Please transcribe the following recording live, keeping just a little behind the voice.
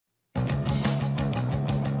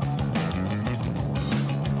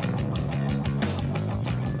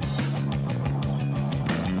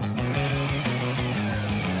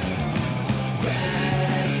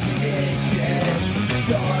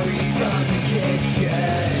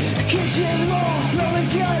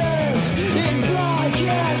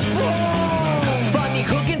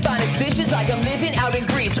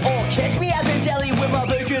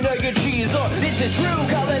This is true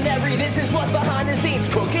culinary, this is what's behind the scenes.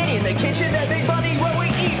 Cooking in the kitchen, that big money where we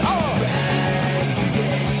eat. Rags to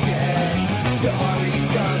dishes, stories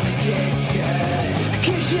from the kitchen.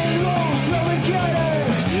 Kitchen rolls, throwing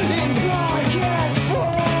cutters in podcast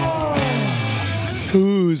form.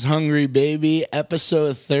 Who's Hungry Baby?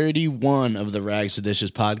 Episode 31 of the Rags to Dishes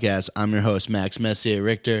podcast. I'm your host, Max Messier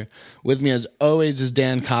Richter. With me as always is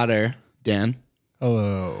Dan Cotter. Dan.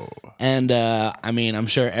 Hello. And, I'm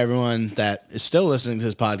sure everyone that is still listening to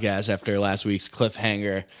this podcast after last week's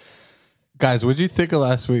cliffhanger. Guys, what did you think of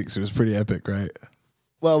last week's? It was pretty epic, right?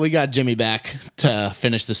 Well, we got Jimmy back to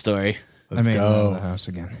finish the story. Let's go. The house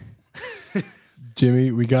again.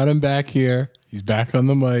 Jimmy, we got him back here. He's back on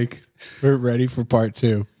the mic. We're ready for part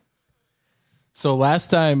 2. So last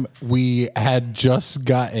time we had just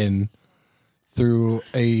gotten through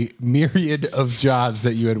a myriad of jobs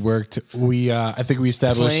that you had worked. I think we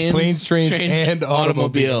established planes, trains, and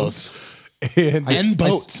automobiles. And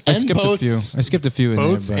boats. I skipped a few in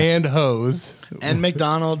Boats there, and hose. And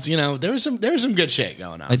McDonald's. There was some good shit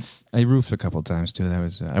going on. I roofed a couple times too. That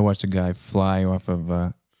was I watched a guy fly off of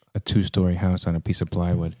a 2-story house on a piece of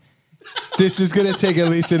plywood. This is going to take at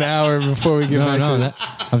least an hour before we get back to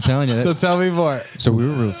that. I'm telling you. So tell me more. So we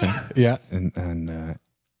were roofing. Yeah. And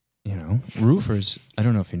roofers, I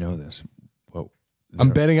don't know if you know this. Well, I'm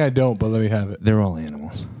betting I don't, but let me have it. They're all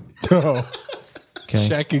animals. Oh. Okay.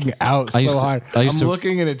 Checking out so hard. I'm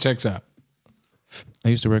looking and it checks out. I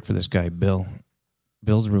used to work for this guy, Bill.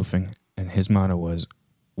 Bill's roofing, and his motto was,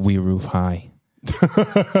 "We roof high."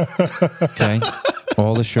 Okay?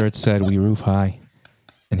 All the shirts said, "We roof high."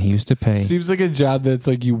 And he used to pay. Seems like a job that's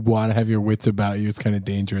like you want to have your wits about you. It's kind of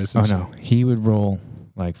dangerous. Oh, no. He would roll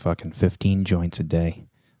like fucking 15 joints a day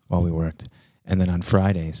while we worked. And then on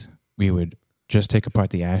Fridays, we would just take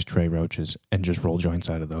apart the ashtray roaches and just roll joints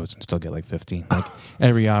out of those and still get like 15. Like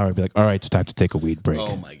every hour, I'd be like, all right, it's time to take a weed break.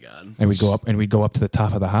 Oh, my God. And we'd go up to the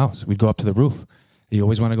top of the house. We'd go up to the roof. You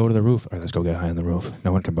always want to go to the roof. All right, let's go get high on the roof.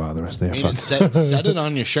 No one can bother us there. Set it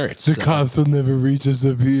on your shirts. The cops will never reach us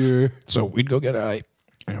up here. So we'd go get high.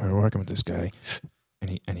 And we were working with this guy,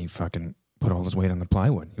 and he fucking put all his weight on the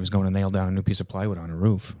plywood. He was going to nail down a new piece of plywood on a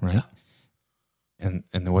roof, right? Yeah. And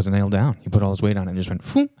there wasn't nailed down. He put all his weight on it and just went,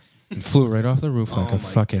 phoom, and flew right off the roof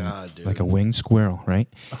like like a winged squirrel, right?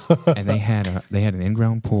 And they had an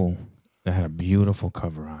in-ground pool that had a beautiful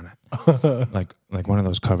cover on it, like one of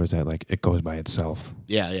those covers that like it goes by itself.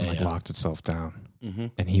 Yeah, locked itself down. Mm-hmm.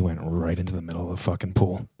 And he went right into the middle of the fucking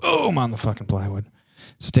pool, boom, on the fucking plywood.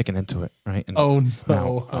 Sticking into it, right? And oh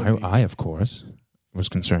no! I of course was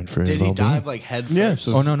concerned for his Did he well-being. dive like head first? Yes.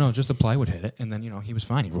 Oh no! Just the plywood hit it, and then he was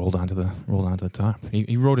fine. He rolled onto the top.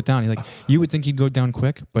 He rode it down. You would think he'd go down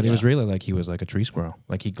quick, but it was really like he was like a tree squirrel.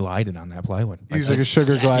 Like he glided on that plywood. He's like a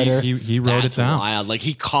sugar glider. He rode it down. Wild. Like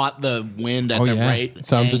he caught the wind at the right.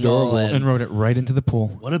 Sounds adorable. And rode it right into the pool.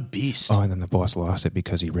 What a beast! Oh, and then the boss lost it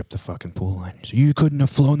because he ripped the fucking pool line. So you couldn't have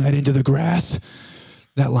flown that into the grass.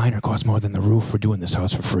 That liner costs more than the roof. We're doing this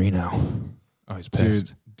house for free now. Oh, he's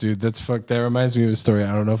pissed. Dude, that's fucked. That reminds me of a story.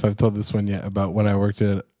 I don't know if I've told this one yet about when I worked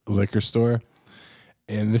at a liquor store.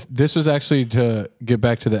 And this was actually to get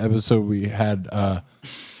back to the episode we had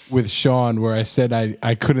with Sean where I said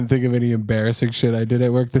I couldn't think of any embarrassing shit I did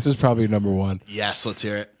at work. This is probably number one. Yes, let's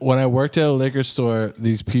hear it. When I worked at a liquor store,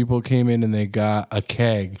 these people came in and they got a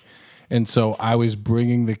keg. And so I was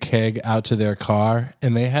bringing the keg out to their car.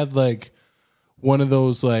 And they had like one of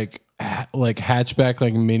those like hatchback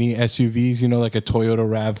like mini SUVs, like a Toyota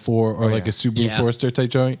RAV4 or like a Subaru Forester type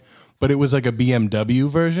joint, but it was like a BMW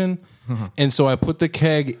version. And so I put the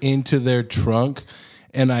keg into their trunk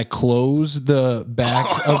and I closed the back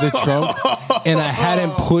of the trunk and I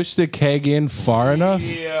hadn't pushed the keg in far enough.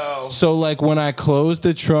 So like when I closed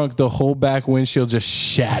the trunk, the whole back windshield just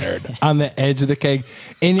shattered on the edge of the keg.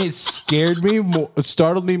 And it scared me,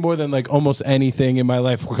 startled me more than like almost anything in my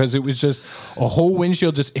life because it was just a whole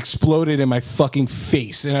windshield just exploded in my fucking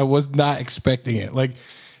face. And I was not expecting it. Like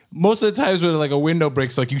most of the times when like a window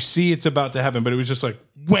breaks, like you see it's about to happen, but it was just like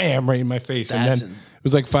wham right in my face. And then it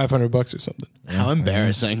was like $500 or something. How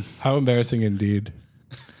embarrassing. How embarrassing indeed.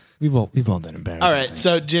 We've all done embarrassing All right, things.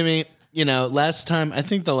 so Jimmy, last time, I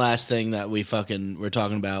think the last thing that we fucking were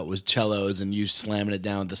talking about was cellos and you slamming it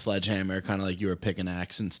down with the sledgehammer, kind of like you were picking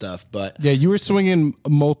axe and stuff. But yeah, you were swinging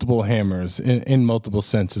multiple hammers in multiple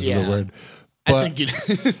senses of the word. But I think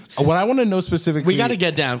you what I want to know specifically, we got to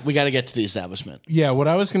get down. We got to get to the establishment. Yeah, what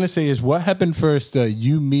I was going to say is, what happened first?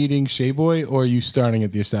 You meeting Shea Boy or you starting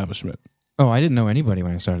at the establishment? Oh, I didn't know anybody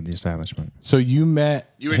when I started the establishment. So you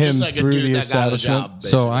met You were him just like a through dude the that got a establishment. job.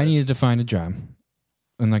 So I basically. needed to find a job.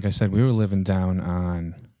 And like I said, we were living down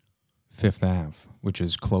on Fifth Ave, which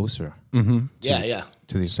is closer Yeah.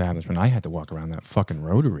 to the establishment. I had to walk around that fucking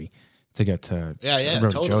rotary to get to Road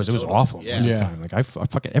totally, Joe's. It was awful. Yeah. Yeah. Time. Like I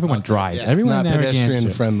fucking everyone drives. yeah. Everyone Not in pedestrian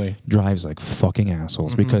Narragansett friendly. drives like fucking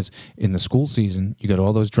assholes because in the school season you got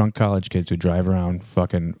all those drunk college kids who drive around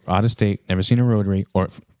fucking out of state, never seen a rotary, or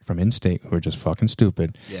from in state who are just fucking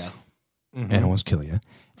stupid. Yeah. And almost kill you.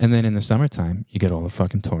 And then in the summertime, you get all the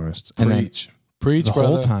fucking tourists. And Preach, the brother.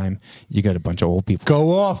 whole time, you got a bunch of old people.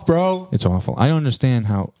 Go off, bro. It's awful. I don't understand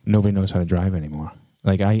how nobody knows how to drive anymore.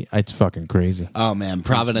 Like it's fucking crazy. Oh man,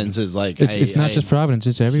 Providence is like It's not just Providence;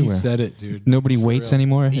 it's He everywhere. said it, dude. Nobody waits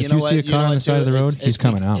anymore. If you see a car on the side of the road, he's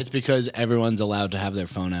coming out. It's because everyone's allowed to have their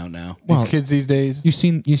phone out now. These kids these days. You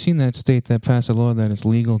seen that state that passed a law that it's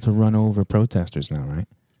legal to run over protesters now, right?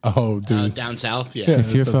 Oh, dude. Down south, Yeah.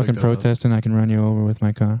 If you're sounds like fucking that's all. protesting, I can run you over with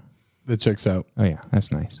my car. That checks out. Oh yeah,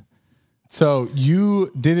 that's nice. So you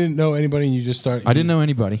didn't know anybody and you just started. I didn't know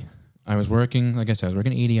anybody. I was working, like I said, I was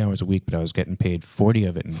working 80 hours a week, but I was getting paid 40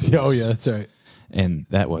 of it. Oh, yeah, that's right. And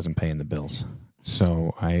that wasn't paying the bills.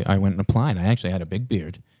 So I went and applied. I actually had a big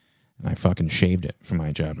beard, and I fucking shaved it for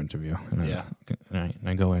my job interview. And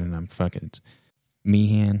I go in, and I'm fucking it's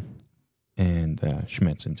Meehan and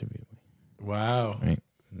Schmidt's interview. Wow. Right?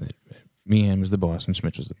 Meehan was the boss, and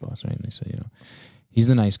Schmidt was the boss, right? And they said, he's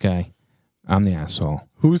the nice guy. I'm the asshole.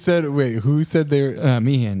 Who said they're...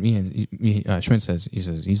 Schmidt says,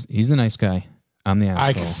 he's the nice guy. I'm the I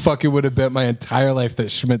asshole. fucking would have bet my entire life that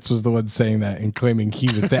Schmitz was the one saying that and claiming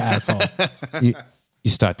he was the asshole. You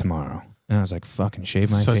start tomorrow. And I was like, fucking shave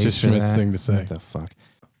my Such a face. Schmitz for that? thing to say. What the fuck?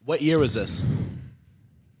 What year was this?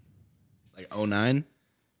 Like 09?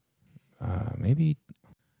 Maybe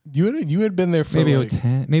You had been there for maybe like...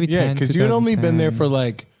 10. Maybe 10. Yeah, because you had only been there 2010. for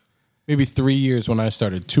like maybe 3 years when I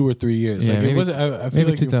started, 2 or 3 years. Yeah, like maybe, it was. I feel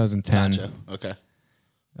maybe like 2010. Gotcha. Okay.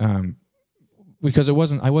 Because I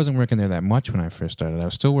wasn't working there that much when I first started. I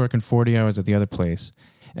was still working 40 hours at the other place.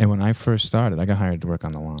 And when I first started, I got hired to work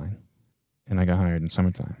on the line. And I got hired in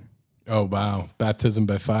summertime. Oh wow, baptism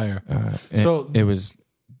by fire. So it was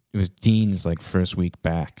Dean's like first week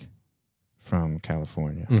back from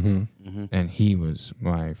California. And he was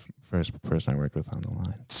my first person I worked with on the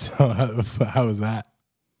line. So how was that?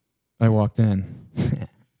 I walked in and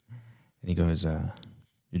he goes,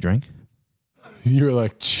 you drink? You were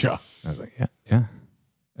like, "Cha." I was like, yeah.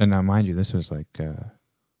 And now, mind you, this was like a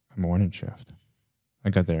morning shift. I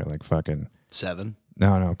got there at like fucking 7.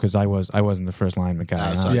 no, because I wasn't the first lineman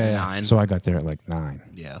guy. So on. Yeah, 9. So I got there at like 9.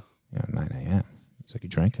 Yeah. 9 a.m. He's like, you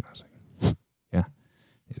drinking? I was like, yeah.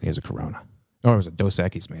 He's like, here's a Corona. Or it was a Dos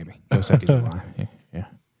Equis maybe. Dos Equis with lime. Yeah.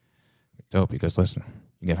 Dope. He goes, listen,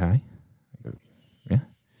 you get high? I go, yeah.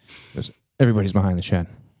 He goes, everybody's behind the shed.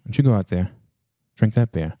 Why don't you go out there, drink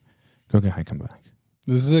that beer, go get high, come back.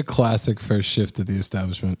 This is a classic first shift at the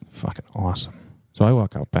establishment. Fucking awesome. So I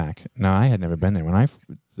walk out back. Now, I had never been there. When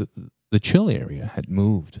the chill area had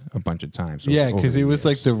moved a bunch of times. Yeah, over because the it was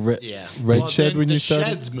like years. the red shed when the you started.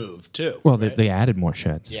 sheds moved too. Well, right? they added more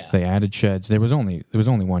sheds. Yeah. They added sheds. There was only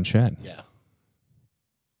one shed. Yeah.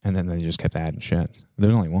 And then they just kept adding sheds. There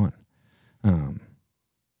was only one. And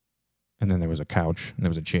then there was a couch, and there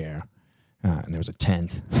was a chair, and there was a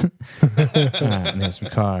tent, and there was some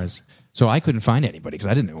cars. So I couldn't find anybody because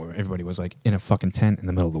I didn't know where everybody was, like in a fucking tent in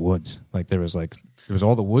the middle of the woods. Like there was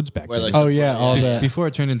all the woods back Where, there. like, Oh yeah, all that. Before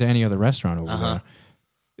it turned into any other restaurant over there,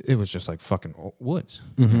 it was just like fucking woods.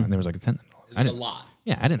 You know, and there was like a tent in the middle. It's like a lot.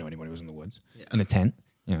 Yeah, I didn't know anybody was in the woods. In a tent,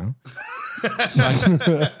 you know. So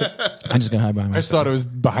I just got high by myself. I just thought it was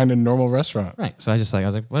behind a normal restaurant. Right. So I was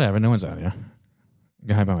like, whatever, no one's out here.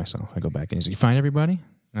 Got high by myself. I go back and he's like, you find everybody? And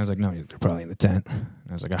I was like, no, they're probably in the tent. And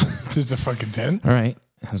I was like, oh. This is a fucking tent. All right.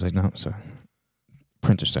 I was like, no. So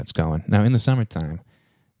printer starts going. Now in the summertime,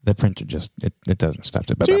 the printer just it doesn't stop.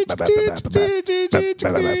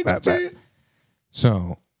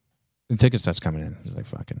 So the ticket starts coming in. It's like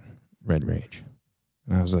fucking red rage.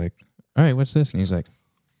 And I was like, all right, what's this? And he's like,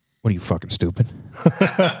 what are you, fucking stupid?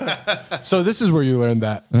 So this is where you learned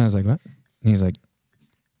that. And I was like, what? And he's like,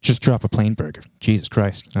 just drop a plain burger. Jesus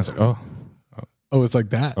Christ. And I was like, oh, Oh, it's like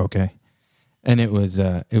that. okay. And it was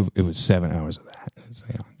 7 hours of that. It's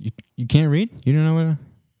like, you can't read? You don't know what?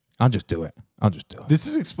 I'll just do it. This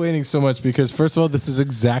is explaining so much because, first of all, this is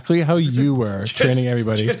exactly how you were training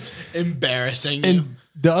everybody. Just embarrassing. And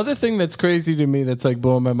the other thing that's crazy to me that's like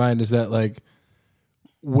blowing my mind is that like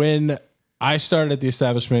when I started at the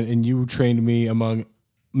establishment and you trained me among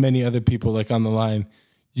many other people like on the line,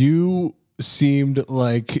 you seemed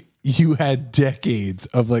like you had decades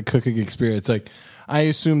of like cooking experience. Like I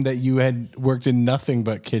assumed that you had worked in nothing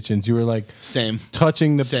but kitchens. You were like Same.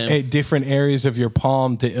 touching the Same. different areas of your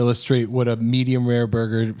palm to illustrate what a medium rare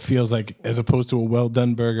burger feels like as opposed to a well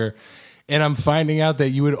done burger. And I'm finding out that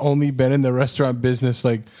you had only been in the restaurant business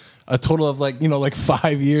like a total of like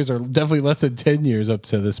 5 years or definitely less than 10 years up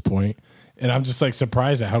to this point. And I'm just like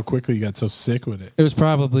surprised at how quickly you got so sick with it. It was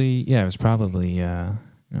probably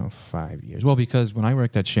 5 years. Well, because when I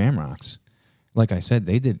worked at Shamrocks, like I said,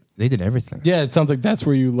 they did everything. Yeah, it sounds like that's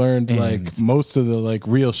where you learned And- like most of the like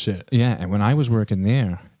real shit. Yeah, and when I was working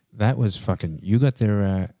there, that was fucking. You got there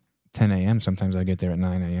at 10 a.m. Sometimes I get there at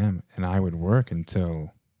 9 a.m. and I would work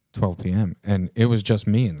until 12 p.m. and it was just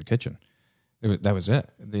me in the kitchen. That was it.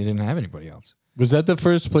 They didn't have anybody else. Was that the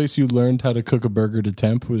first place you learned how to cook a burger to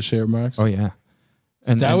temp with Shamrocks? Oh yeah,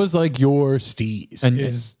 And that was like your steez, and-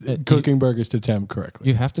 is and- cooking burgers to temp correctly.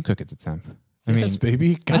 you have to cook it to temp. I Yes,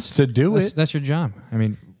 baby, got to do it. That's your job. I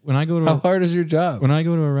mean, when I go to How hard is your job? when I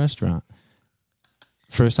go to a restaurant,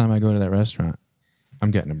 first time I go to that restaurant,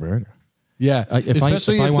 I'm getting a burger. Yeah,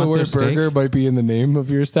 especially if I if the want word their steak- burger might be in the name of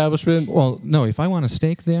your establishment. Well, no, if I want a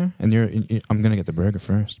steak there, and I'm gonna get the burger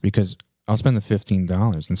first because I'll spend the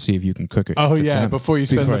 $15 and see if you can cook it. Oh to yeah, temp before you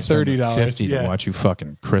spend the I spend the $30. $50 Yeah, to watch you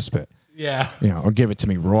fucking crisp it. yeah, Or give it to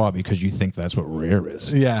me raw because you think that's what rare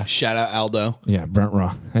is. yeah. Shout out Aldo. Yeah, burnt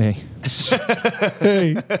raw. Hey,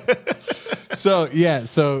 Hey. So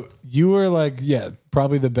you were like,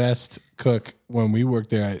 probably the best cook when we worked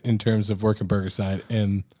there in terms of working burger side.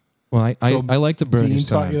 And well, I like the burger Dean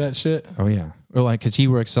side. taught you that shit. Oh yeah, well, like because he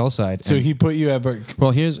works sell side. So and- he put you at burger.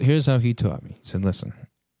 Well, here's how he taught me. He said, "Listen,"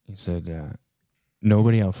 he said,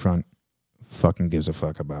 "nobody out front fucking gives a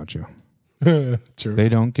fuck about you. True. They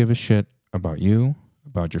don't give a shit about you,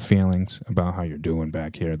 about your feelings, about how you're doing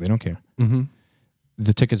back here. They don't care. Mm-hmm.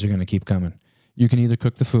 The tickets are going to keep coming. You can either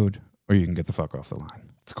cook the food or you can get the fuck off the line."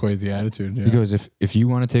 It's quite the attitude. Yeah. He goes, if you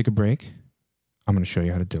want to take a break, I'm going to show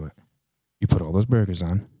you how to do it. You put all those burgers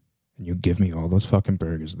on, and you give me all those fucking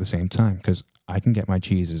burgers at the same time, because I can get my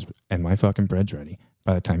cheeses and my fucking breads ready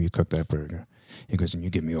by the time you cook that burger. He goes, and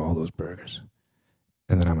you give me all those burgers,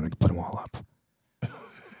 and then I'm going to put them all up.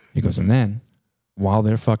 He goes, and then, while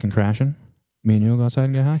they're fucking crashing, me and you will go outside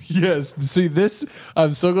and get high. Yes. See,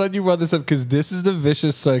 I'm so glad you brought this up because this is the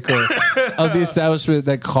vicious cycle of the establishment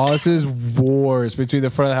that causes wars between the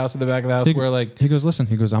front of the house and the back of the house He- where, like, He goes, listen,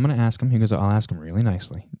 he goes, I'm going to ask him. He goes, I'll ask him really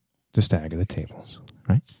nicely to stagger the tables,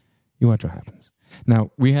 right? You watch what happens.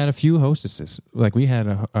 Now, we had a few hostesses. Like, we had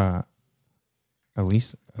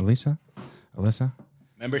Alyssa?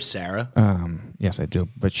 Remember Sarah? Yes, I do.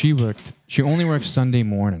 But she only worked Sunday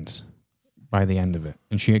mornings by the end of it.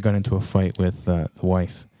 And she had got into a fight with the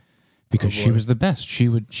wife because she was the best.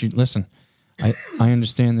 Listen, I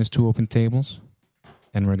understand there's 2 open tables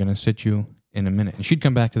and we're going to sit you in a minute. And she'd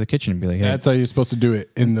come back to the kitchen and be like, hey. that's how you're supposed to do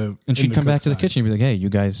it in the. And she'd come back to the cook kitchen size. and be like, hey, you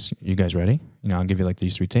guys ready? I'll give you like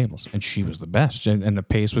these 3 tables. And she was the best. And the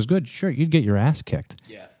pace was good. Sure, you'd get your ass kicked.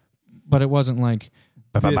 Yeah. But it wasn't like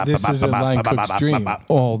This is a line cook's dream.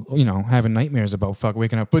 all, having nightmares about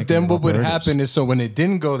waking up. But thinking then what about would burgers. happen is, so when it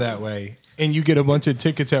didn't go that way and you get a bunch of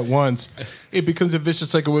tickets at once, it becomes a vicious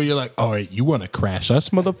cycle where you're like, all right, you want to crash us,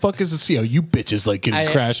 motherfuckers, and see how you bitches like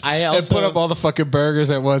getting crashed. I and also- put up all the fucking burgers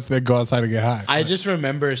at once, then go outside and get high. I just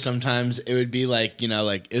remember sometimes it would be like,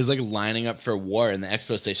 it was like lining up for war in the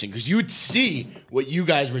expo station because you would see what you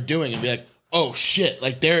guys were doing and be like, oh shit,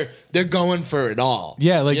 like they're going for it all.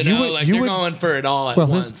 Yeah, like you they're would- going for it all at Well,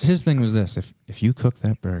 once. his thing was this: if you cook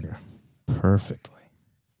that burger perfectly,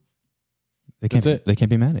 they can't That's it. they can't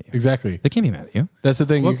be mad at you. Exactly. They can't be mad at you. That's the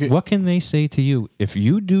thing. What can they say to you if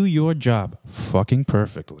you do your job fucking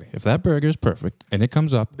perfectly? If that burger is perfect and it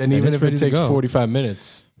comes up, then and even it's if it ready to takes go, 45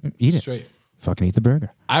 minutes, eat it. straight. Fucking eat the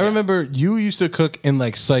burger. I remember you used to cook in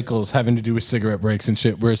like cycles having to do with cigarette breaks and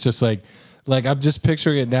shit, where it's just like I'm just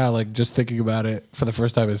picturing it now, like just thinking about it for the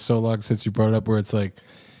first time. It's so long since you brought it up, where it's like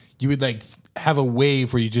you would like have a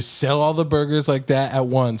wave where you just sell all the burgers like that at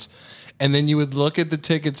once, and then you would look at the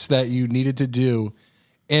tickets that you needed to do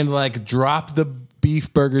and like drop the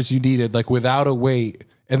beef burgers you needed like without a wait,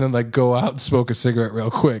 and then like go out and smoke a cigarette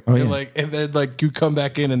real quick. Oh, and yeah. then like you come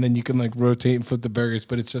back in and then you can like rotate and flip the burgers.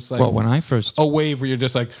 But it's just like Well, when I first a wave where you're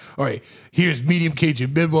just like, all right, here's medium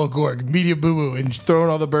Cajun, mid-wall gorg, medium boo-boo, and throwing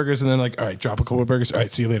all the burgers, and then like, all right, drop a couple of burgers. All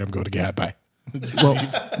right, see you later. I'm going to get bye. well,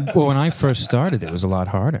 when I first started, it was a lot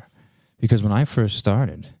harder because when I first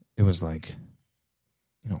started, it was like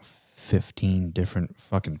 15 different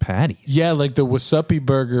fucking patties. Yeah, like the wasabi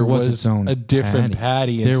burger was was its own a different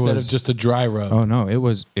patty There instead was- of just a dry rub. Oh no, it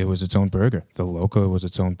was its own burger. The Loco was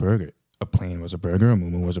its own burger. a plane was a burger, a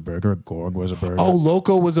moo was a burger, a gorg was a burger. Oh,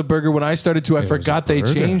 Loco was a burger when I started to. I It was forgot a they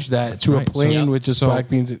burger. changed that That's to right. a plane So- with just so black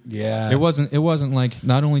beans. Yeah. It wasn't like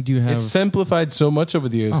not only do you have It's simplified so much over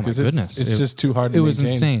the years oh my because goodness, it's just too hard to It was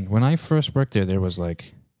maintain. insane. When I first worked there was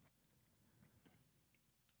like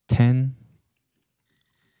 10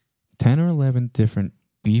 or 11 different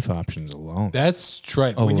beef options alone. That's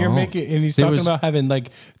right. When you're Alone. making, and he's There talking was- about having like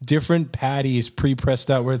different patties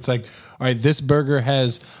pre-pressed out, where it's like, all right, this burger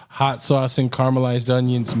has hot sauce and caramelized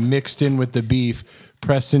onions mixed in with the beef,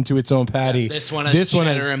 pressed into its own patty. This one has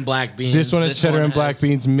cheddar and black beans. This one has cheddar and black has-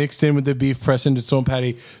 beans mixed in with the beef, pressed into its own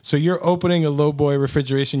patty. So you're opening a low boy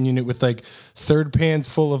refrigeration unit with like third pans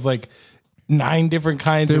full of like 9 different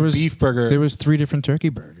kinds of beef burger. There was 3 different turkey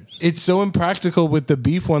burgers. It's so impractical with the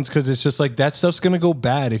beef ones because it's just like that stuff's gonna go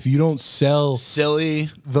bad if you don't sell. Silly,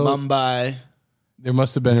 The- Mumbai. There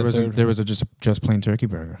must have been There was a just plain turkey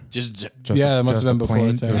burger. Just Yeah, that must just have been a before plain,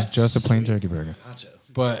 its it was time. just a plain turkey burger.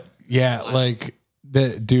 But yeah, like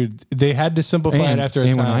dude, they had to simplify it after a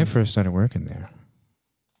and time. when I first started working there,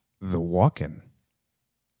 the walk-in,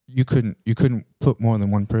 you couldn't put more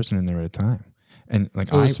than one person in there at a time, and like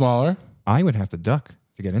it was smaller, I would have to duck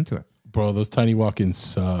to get into it. bro. Those tiny walk-ins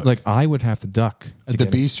suck. Like I would have to duck at the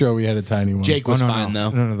bistro, we had a tiny one. Jake was no, fine no,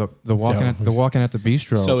 though. No, the walk-in at the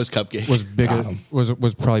bistro. So was Cupcake. was bigger.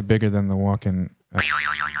 Was probably bigger than the walk-in.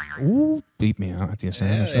 Ooh, beat me out at the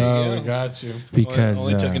establishment Oh, we got you. because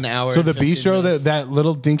only took an hour. So the and 15 bistro, minutes. that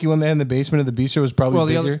little dinky one they had in the basement of the bistro was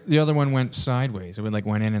probably well, bigger. the other one went sideways. It would like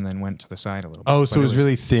went in and then went to the side a little bit. Oh, so But it was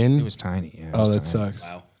really thin. It was tiny. Yeah, it Oh, was that tiny. sucks.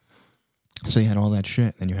 Wow. So you had all that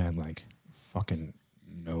shit, then you had like fucking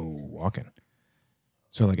no walking.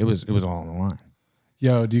 So like it was all on the line.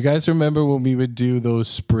 Yo, do you guys remember when we would do those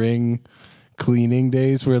spring cleaning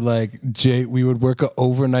days where like we would work an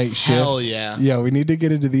overnight shift? Hell yeah. Yeah, we need to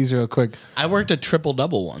get into these real quick. I worked a triple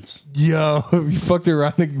double once. Yo, you fucked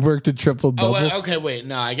around and worked a triple double. Oh, okay, wait.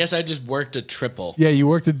 No, I guess I just worked a triple. Yeah, you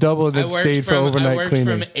worked a double and I then worked stayed for I overnight worked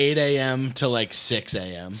cleaning. from 8 a.m. to like 6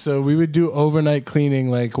 a.m. So we would do overnight cleaning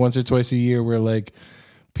like once or twice a year where like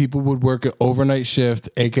people would work an overnight shift,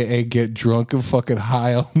 aka get drunk and fucking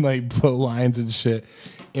high all night, put lines and shit.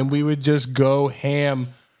 And we would just go ham,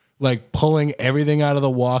 like pulling everything out of the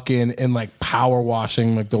walk-in and like power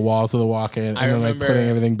washing like the walls of the walk-in and then like remember- putting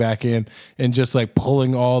everything back in and just like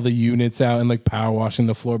pulling all the units out and like power washing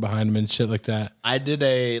the floor behind them and shit like that. I did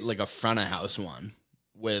a front of house one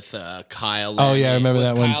with Kyle. Oh, yeah, I remember with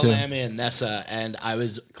that one, Kyle too. Lammy and Nessa, and I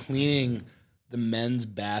was cleaning the men's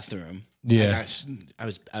bathroom. Yeah. And I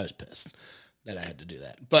was pissed that I had to do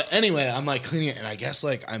that. But anyway, I'm like cleaning it, and I guess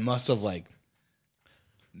like I must have like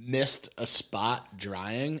missed a spot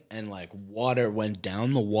drying, and like water went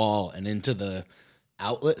down the wall and into the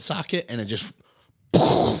outlet socket, and it just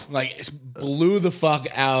like it blew the fuck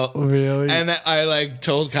out. Really? And I like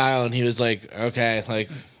told Kyle, and he was like, "Okay,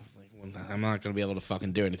 like I'm not gonna be able to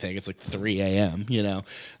fucking do anything. It's like 3 a.m. You know." And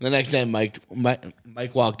the next day, Mike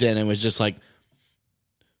walked in and was just like,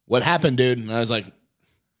 "What happened, dude?" And I was like,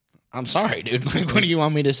 "I'm sorry, dude. Like, what do you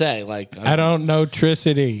want me to say?" Like, I don't know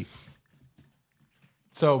tricity.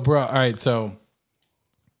 So, bro, all right. So,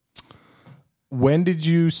 when did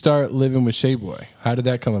you start living with Shea Boy? How did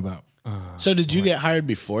that come about? So did you get hired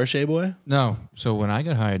before Shea Boy? No. So when I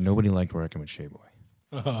got hired, nobody liked working with Shea Boy.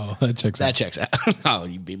 Oh, that checks That out. checks out. Oh,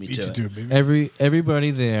 you beat me to it. Baby.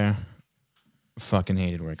 Everybody there fucking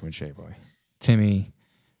hated working with Shea Boy. Timmy,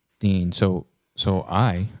 Dean. So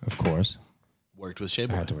I, of course, Worked with Shea I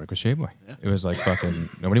Boy. had to work with Shea Boy. It was like fucking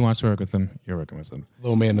nobody wants to work with them. You're working with them.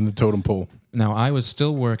 Little man in the totem pole. Now I was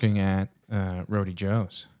still working at Roadie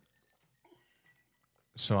Joe's,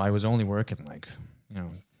 so I was only working like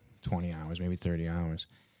 20 hours, maybe 30 hours,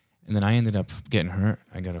 and then I ended up getting hurt.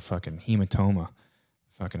 I got a fucking hematoma,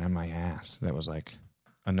 fucking on my ass. That was like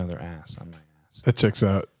another ass on my ass. That checks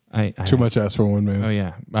out. I Too much ass for one man. Oh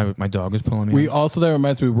yeah, my dog was pulling me. We up. also, that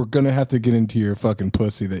reminds me, we're gonna have to get into your fucking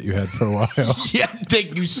pussy that you had for a while. Yeah,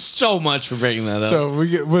 thank you so much for bringing that up. So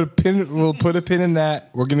we'll put a pin in that.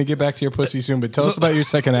 We're gonna get back to your pussy soon, but tell us about your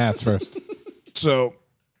second ass first. So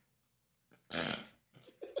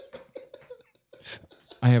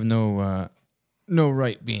I have no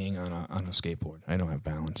right being on a skateboard. I don't have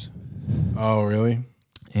balance. Oh, really?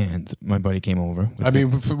 And my buddy came over. With I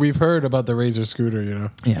mean, we've heard about the Razor scooter, you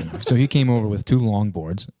know. yeah. No. So he came over with 2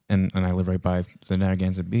 longboards, and I live right by the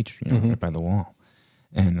Narragansett Beach, right by the wall.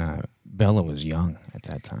 And Bella was young at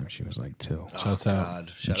that time. She was like 2. Shouts out. God,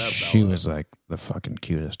 shut up, She Bella. was like the fucking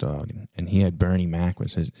cutest dog, and he had Bernie Mac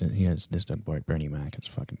was his. He has this dog boy Bernie Mac. It's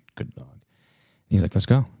a fucking good dog. And he's like, let's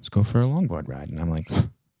go for a longboard ride, and I'm like,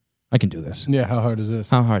 I can do this. Yeah, how hard is this?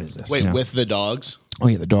 How hard is this? Wait, You know? with the dogs? Oh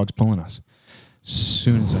yeah, the dog's pulling us.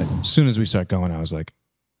 Soon as we start going, I was like,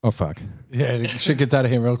 oh fuck. Yeah, shit gets out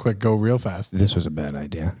of hand real quick. Go real fast. This was a bad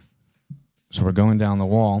idea. So we're going down the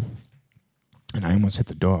wall, and I almost hit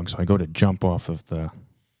the dog. So I go to jump off of the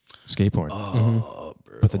skateboard. Oh,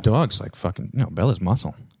 bro. But the dog's like fucking, Bella's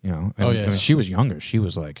muscle, And, Oh, yeah. I mean, she was younger. She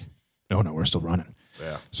was like, no, we're still running.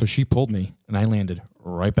 Yeah. So she pulled me, and I landed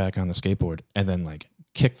right back on the skateboard, and then like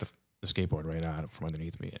kicked the skateboard right out from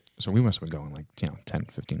underneath me. So we must have been going like 10,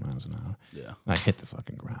 15 miles an hour. Yeah. I hit the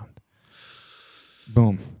fucking ground.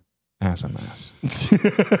 Boom, ass on ass.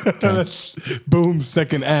 Boom,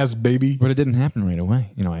 second ass, baby. But it didn't happen right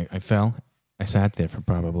away. I fell. I sat there for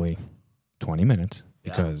probably 20 minutes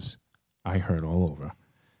because I hurt all over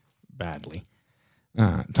badly.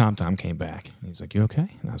 Tom came back. And he's like, "You okay?"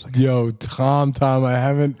 And I was like, Yo, Tom,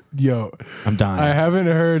 I'm dying. I haven't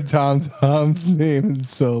heard Tom's name in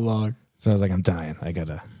so long. So I was like, I'm dying. I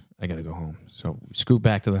gotta go home. So we scoot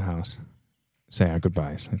back to the house, say our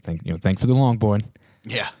goodbyes. I thank for the longboard.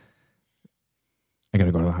 Yeah. I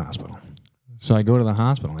gotta go to the hospital. So I go to the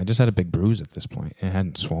hospital. I just had a big bruise at this point. It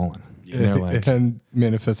hadn't swollen. They're It like, hadn't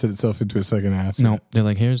manifested itself into a second ass. no. yet. They're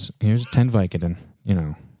like, here's 10 Vicodin.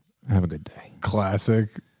 Have a good day. Classic.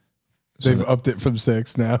 So They've upped it from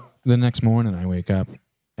 6 now. the next morning, I wake up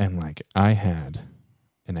and like I had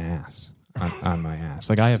an ass on my ass.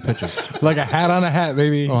 Like I have pictures. Like a hat on a hat,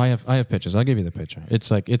 baby. Oh, I have pictures. I'll give you the picture.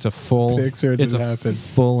 It's like it's a full Picture it's didn't a happen.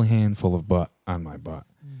 full handful of butt on my butt.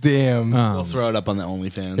 Damn. We'll throw it up on the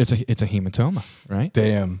OnlyFans. It's a hematoma, right?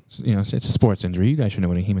 Damn. It's a sports injury. You guys should know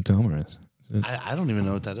what a hematoma is. I don't even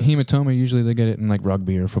know what that is. Hematoma, usually they get it in like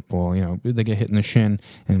rugby or football. They get hit in the shin,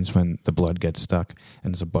 and it's when the blood gets stuck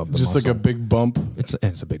and it's above the Just muscle. like a big bump. It's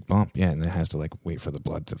a big bump, yeah, and it has to like wait for the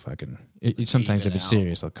blood to fucking. Sometimes if Even it's out.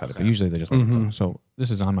 serious, they'll cut it, but usually they just let it go. So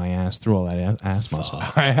this is on my ass through all that ass muscle.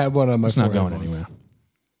 I had one on my It's not forehead going once. anywhere.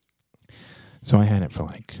 So I had it for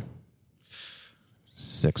like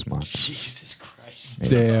 6 months, Jesus Christ.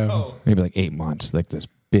 Damn. maybe like 8 months, like this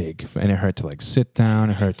big, and it hurt to like sit down,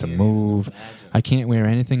 it hurt to move. I can't wear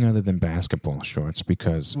anything other than basketball shorts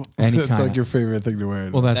because any That's kind like of, your favorite thing to wear.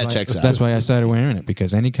 well, That checks out. that's why I started wearing it,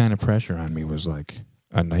 because any kind of pressure on me was like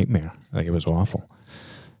a nightmare. Like it was awful.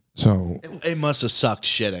 So It must have sucked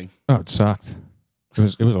shitting. it sucked.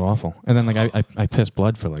 It was awful. And then like I pissed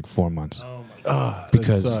blood for like 4 months Oh my god. Oh,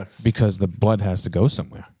 that sucks. because the blood has to go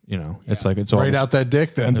somewhere. It's like it's all Right out that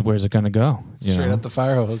dick then. Where's it gonna go? Straight out the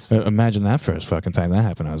fire hose. Imagine that first fucking time that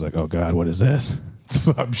happened. I was like, oh God, what is this?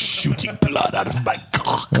 I'm shooting blood out of my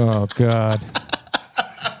cock. Oh God.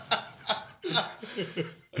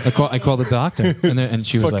 I called the doctor and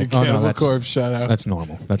she was Fucking like, oh no, Cannibal Corpse shout out. that's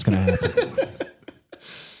normal. That's gonna happen.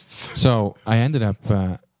 So I ended up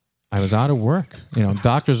I was out of work.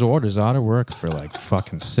 Doctor's orders, out of work for like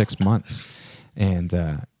fucking 6 months. And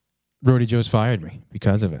Brody Joe's fired me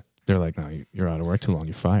because of it. They're like, no, you're out of work too long.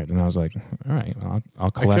 You're fired. And I was like, all right, well, I'll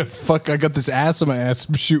collect. I got this ass on my ass.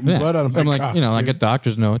 I'm shooting blood out of my I'm like, cock. I dude. get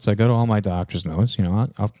doctor's notes. I go to all my doctor's notes.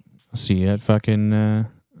 I'll see you at fucking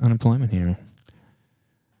unemployment hearing.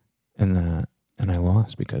 And I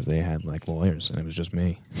lost because they had like lawyers and it was just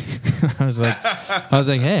me. I was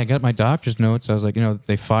like, hey, I got my doctor's notes. I was like,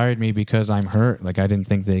 they fired me because I'm hurt. Like I didn't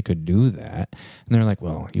think they could do that. And they're like,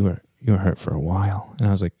 well, you were hurt for a while. And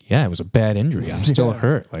I was like, yeah, it was a bad injury. I'm still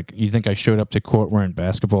hurt. Like, you think I showed up to court wearing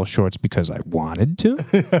basketball shorts because I wanted to?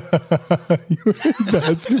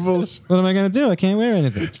 Basketball shorts. What am I going to do? I can't wear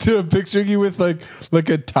anything. Dude, I'm picturing you with like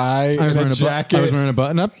a tie and a jacket. I was wearing a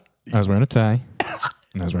button up. I was wearing a tie.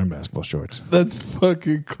 And I was wearing basketball shorts. That's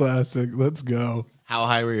fucking classic. Let's go. How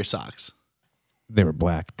high were your socks? They were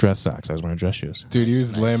black dress socks. I was wearing dress shoes. Dude, he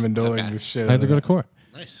was Nice. lamindoing Okay. this shit. I had to out go of to court.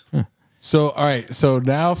 Nice. So, all right. So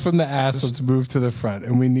now from the ass, let's move to the front.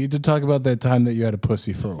 And we need to talk about that time that you had a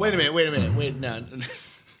pussy for a while. Wait a minute. Wait, no.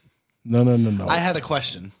 No. I had a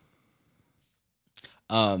question.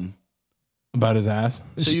 About his ass?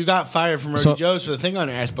 So you got fired from Rudy So- Joe's for the thing on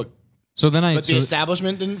your ass, but So then the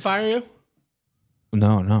establishment didn't fire you?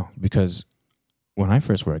 No, because when I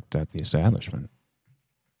first worked at the establishment,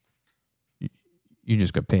 you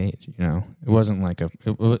just got paid. It wasn't like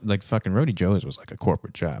like fucking Rody Joe's was like a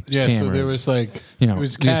corporate job. There's Yeah, so there cameras. was like, It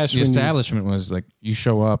was cash The when you- establishment was like, you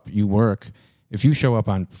show up, you work. If you show up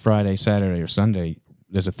on Friday, Saturday, or Sunday,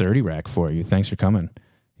 there's a 30 rack for you. Thanks for coming.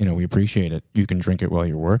 We appreciate it. You can drink it while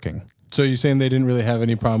you're working. So you're saying they didn't really have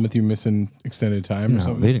any problem with you missing extended time or No,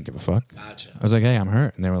 something? they didn't give a fuck. Gotcha. I was like, hey, I'm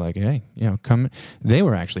hurt. And they were like, hey, come. They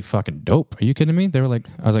were actually fucking dope. Are you kidding me? They were like,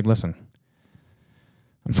 I was like, listen,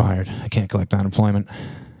 I'm fired. I can't collect unemployment.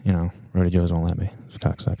 Rody Joe's won't let me. It's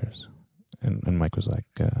cocksuckers. And Mike was like,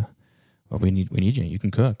 well, we need you. You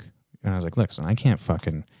can cook. And I was like, listen, I can't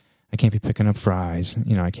be picking up fries.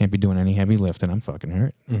 You know, I can't be doing any heavy lifting. I'm fucking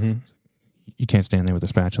hurt. Mm-hmm. You can't stand there with a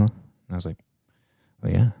spatula. And I was like,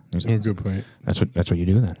 well, yeah. He's like, Good point. that's what you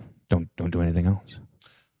do then. Don't do anything else.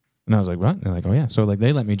 And I was like, what? And they're like, oh yeah. So like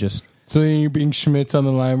they let me just. So then you're being Schmitz on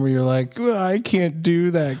the line where you're like, well, I can't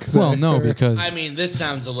do that. Well, no, because. I mean, this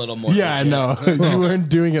sounds a little more. Yeah, I know. You weren't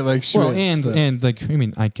doing it like Schmitz. Well, and like, I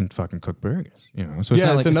mean, I can fucking cook burgers, you know. So yeah,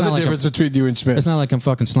 not it's another not difference between you and Schmitz. It's not like I'm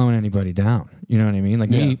fucking slowing anybody down. You know what I mean? Like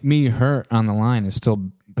me hurt on the line is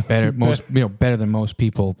still better, better than most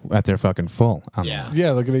people at their fucking full. Yeah.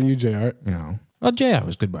 Yeah, looking at you, JR. You know. Well, JR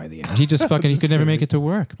was good by the end. He just fucking he could never make it to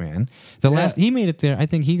work, man. He made it there. I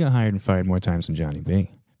think he got hired and fired more times than Johnny B.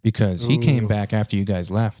 Because he came back after you guys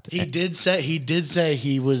left. He did say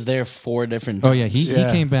he was there 4 different times. Oh yeah, he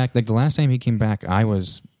came back. Like the last time he came back, I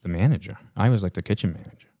was the manager. I was like the kitchen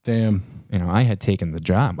manager. Damn. You know, I had taken the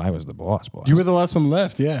job. I was the boss. You were the last one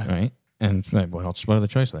left, yeah. Right? And like, what else? What other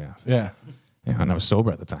choice do I have? Yeah. You know, and I was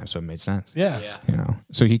sober at the time, so it made sense. Yeah. You know,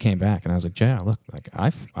 so he came back, and I was like, "Yeah, look, like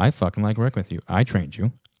I fucking like working with you. I trained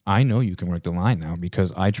you. I know you can work the line now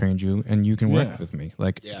because I trained you, and you can work with me.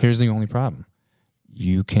 Like, here's the only problem: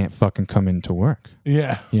 you can't fucking come into work.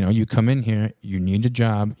 Yeah. You know, you come in here, you need a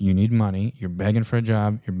job, you need money, you're begging for a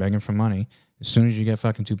job, you're begging for money. As soon as you get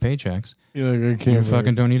fucking 2 paychecks, You're like, I can't you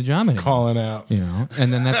fucking don't need a job anymore. calling out. You know,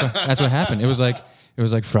 and then that's what happened. It was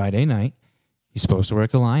like Friday night. He's supposed to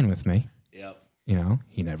work the line with me. Yep. You know,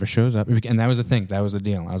 he never shows up. And that was the thing. That was the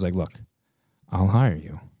deal. I was like, look, I'll hire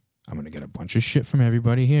you. I'm going to get a bunch of shit from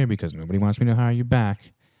everybody here because nobody wants me to hire you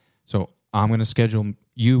back. So I'm going to schedule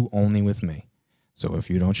you only with me. So if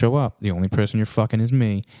you don't show up, the only person you're fucking is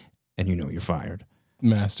me, and you know you're fired.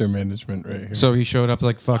 Master management right here. So he showed up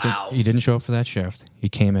like fucking, he didn't show up for that shift. He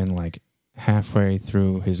came in like halfway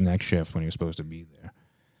through his next shift when he was supposed to be there.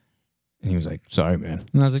 And he was like, sorry, man.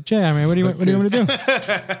 And I was like, yeah, man, what do you want me to do?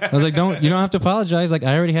 I was like, you don't have to apologize. Like,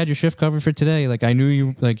 I already had your shift covered for today. Like, I knew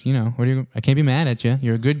you, like, you know, I can't be mad at you.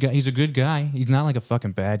 You're a good guy. He's a good guy. He's not like a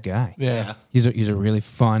fucking bad guy. Yeah. He's a really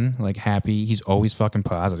fun, like, happy. He's always fucking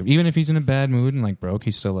positive. Even if he's in a bad mood and like broke,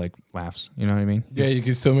 he still like laughs. You know what I mean? Yeah, you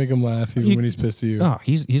can still make him laugh even when he's pissed at you. Oh,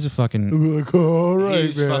 he's a fucking. He'll be like, all right,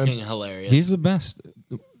 He's man. fucking hilarious. He's the best.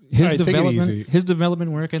 All right, take it easy. His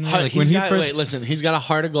development work in there. Like Wait, listen, he's got a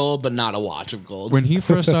heart of gold, but not a watch of gold. when he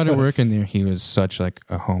first started working there, he was such like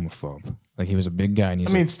a homophobe. Like he was a big guy, and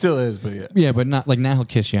he's I mean, still is, but yeah. yeah, but not like now he'll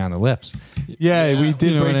kiss you on the lips. Yeah, we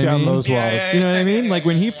did You know break what I down mean? those walls. You know what I mean? Like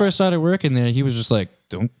when he first started working there, he was just like,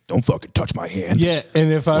 don't fucking touch my hand. Yeah,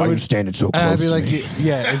 and if I Why are would you standing so and I'd close be to like, me?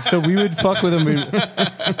 yeah, and so we would fuck with him.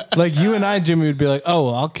 Like you and I, Jimmy would be like, oh,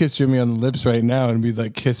 well, I'll kiss Jimmy on the lips right now, and we'd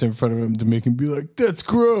like kiss in front of him to make him be like, that's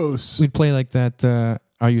gross. We'd play like that.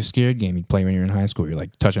 Are you scared game you'd play when you're in high school. You're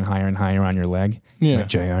like touching higher and higher on your leg. Yeah. Like,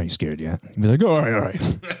 Jay, are you scared yet? You'd be like, all right.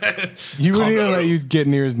 He wouldn't even let you get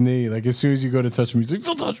near his knee. Like as soon as you go to touch him, he's like,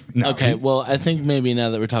 don't touch me. No, Okay, well, I think maybe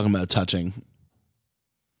now that we're talking about touching,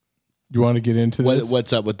 You want to get into this?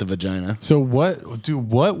 what's up with the vagina? So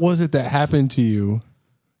what was it that happened to you?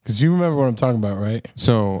 Because you remember what I'm talking about, right?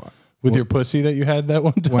 So With your pussy that you had that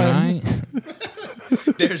one time. when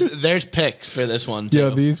There's pics for this one. Too. Yo,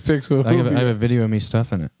 these pics will I have a video of me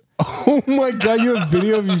stuffing it. Oh my god, you have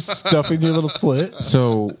video of you stuffing your little slit?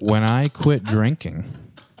 So when I quit drinking,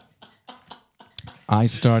 I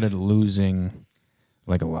started losing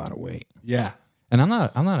like a lot of weight. Yeah. And I'm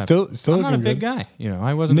not Still I'm not a looking big good. guy. You know,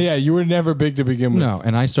 I wasn't. Yeah, you were never big to begin with. No,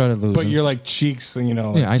 and I started losing. But you're like cheeks, you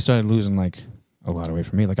know. yeah, I started losing like a lot of weight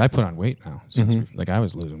for me. Like I put on weight now. Since like I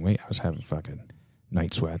was losing weight. I was having fucking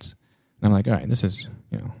night sweats. And I'm like, all right, this is,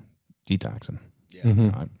 you know, detoxing.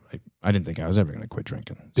 Yeah. I didn't think I was ever going to quit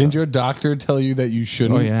drinking. So. Didn't your doctor tell you that you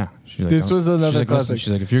shouldn't? Oh yeah. She's like, This was another she's like, listen, classic.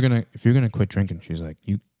 she's like, if you're gonna quit drinking, she's like,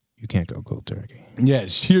 you can't go cold turkey.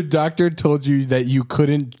 Yes, your doctor told you that you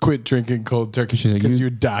couldn't quit drinking cold turkey She's like, because you-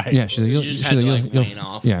 you'd die. Yeah, she's like, You just had to like wane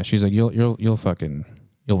off. yeah, she's like, you'll fucking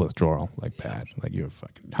withdrawal like bad, like you're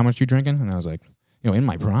fucking. How much you drinking? And I was like, you know, in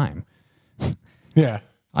my prime, Yeah,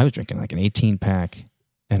 I was drinking like an 18-pack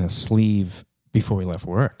and a sleeve before we left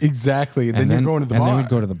work. exactly. And then you're going to the bar. And then we'd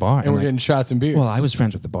go to the bar. and we're like, getting shots and beers. well, I was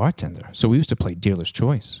friends with the bartender, so we used to play dealer's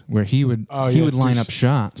choice, where he would line up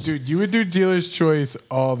shots. Dude, you would do dealer's choice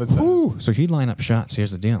all the time. Ooh, so he'd line up shots.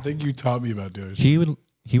 Here's the deal. I think you taught me about dealer's He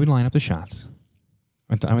would line up the shots.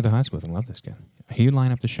 I went to high school with him. Love this kid. He would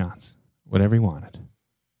line up the shots, whatever he wanted,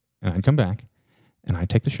 and I'd come back, and I'd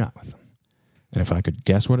take the shot with him. And if I could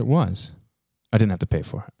guess what it was, I didn't have to pay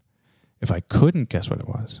for it. If I couldn't guess what it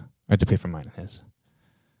was, I had to pay for mine and his.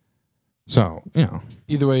 So,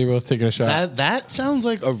 Either way, you're both taking a shot. That sounds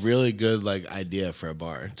like a really good idea for a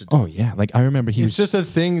bar to do. oh yeah, like I remember he It's was just a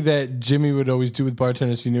thing that Jimmy would always do with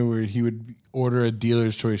bartenders. He knew where he would order a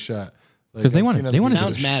dealer's choice shot because they want to. They want to do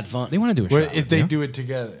Sounds mad fun. They want to do a Where shot. if they do it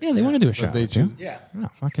together. yeah, they want to do a shot. they with you. choose- Yeah. No,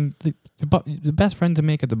 fucking the best friend to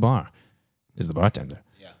make at the bar is the bartender.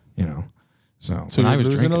 Yeah. So So when I you're was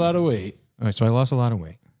losing drinking, a lot of weight. All right, so I lost a lot of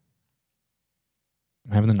weight.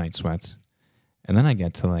 I'm having the night sweats, and then I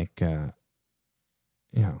get to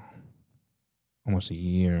almost a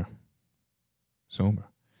year sober,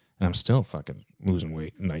 and I'm still fucking losing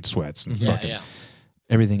weight, night sweats, and Yeah, fucking yeah.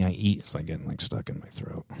 everything I eat is getting stuck in my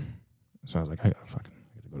throat. So I was like, I gotta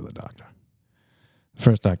go to the doctor. The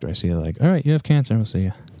first doctor I see, they're like, all right, you have cancer. We'll see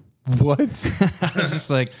you. What? I was just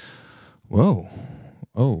like, whoa,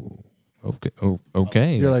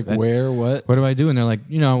 okay. You're like, where? What? What do I do? And they're like,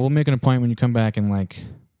 we'll make an appointment when you come back in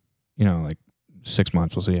 6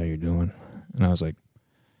 months. We'll see how you're doing. And I was like,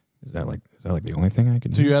 is that the only thing I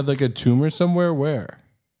can do? So you had a tumor somewhere? Where?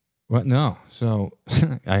 What? No. So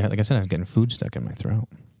like I said, I was getting food stuck in my throat.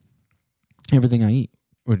 Everything I eat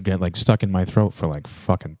would get stuck in my throat for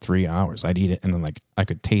fucking 3 hours. I'd eat it and then I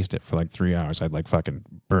could taste it for 3 hours. I'd fucking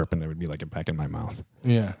burp and there would be it back in my mouth.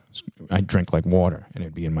 Yeah. I'd drink water and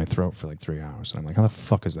it'd be in my throat for 3 hours. And I'm like, how the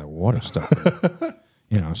fuck is that water stuck there?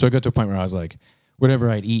 So I got to a point where I was like,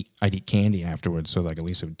 whatever I'd eat candy afterwards. So at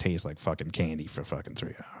least it would taste like fucking candy for fucking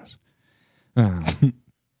 3 hours.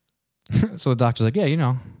 So the doctor's like, yeah, you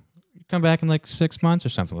come back in 6 months or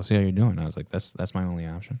something. We'll see how you're doing. I was like, that's my only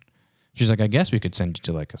option. She's like, I guess we could send you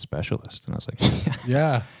to a specialist. And I was like,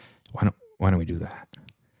 Yeah. why don't we do that?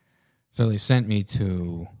 So they sent me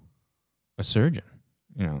to a surgeon.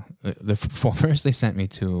 First they sent me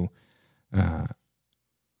to an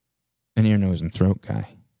ear, nose, and throat guy,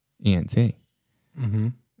 ENT. Mm-hmm.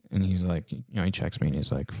 And he's like, he checks me and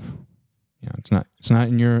he's like, it's not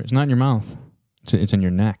in your mouth. It's in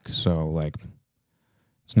your neck. So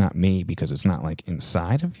it's not me because it's not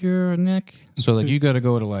inside of your neck. So you got to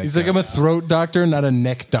go to He's like, I'm a throat doctor, not a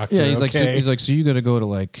neck doctor. yeah. He's okay? like, so you got to go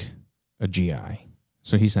to a GI.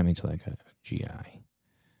 So he sent me to a GI,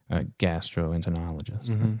 a gastroenterologist,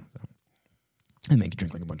 Mm-hmm. and make you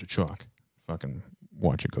drink a bunch of chalk, fucking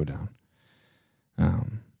watch it go down.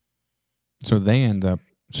 So they end up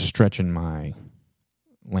stretching my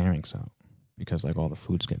larynx out because all the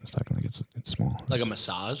food's getting stuck and it's small. Like a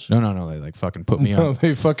massage? No. They fucking put me No, on.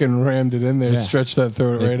 they fucking rammed it in there, Yeah. stretched that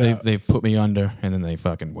throat right out. They put me under and then they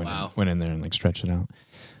fucking Wow. went in there and stretched it out.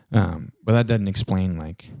 But that doesn't explain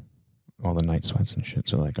all the night sweats and shit.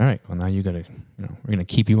 So all right, well now you gotta, we're gonna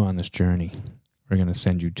keep you on this journey. We're gonna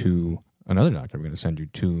send you to another doctor. We're gonna send you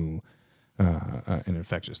to an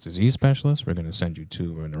infectious disease specialist. We're gonna send you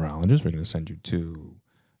to a neurologist. We're gonna send you to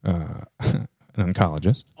an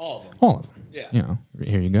oncologist. All of them. All of them. Yeah.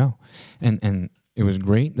 Here you go. And it was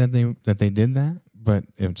great that they did that, but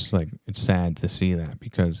it's it's sad to see that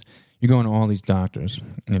because you go into all these doctors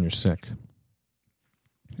and you're sick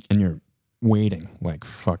and you're waiting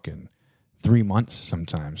fucking 3 months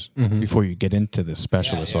sometimes before you get into the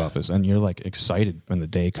specialist office, and you're excited when the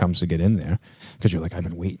day comes to get in there because you're I've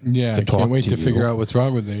been waiting. Yeah, to I can't wait to you. figure out what's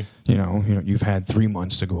wrong with me. You've had 3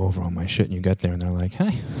 months to go over all my shit, and you get there, and they're like,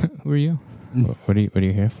 "Hey, who are you? What are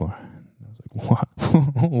you here for?" And I was like,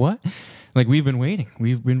 "What? What?" We've been waiting.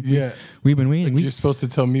 We've been waiting. You're supposed to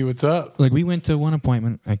tell me what's up. We went to one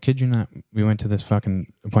appointment. I kid you not. We went to this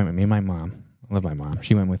fucking appointment. Me and my mom. I love my mom.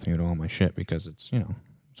 She went with me to all my shit because it's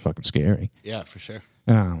it's fucking scary. Yeah, for sure.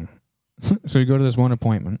 So we go to this one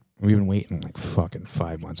appointment. We've been waiting fucking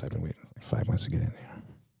 5 months. I've been waiting 5 months to get in there.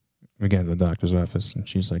 We get to the doctor's office, and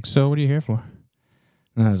she's like, "So, what are you here for?"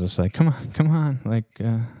 And I was just like, "Come on.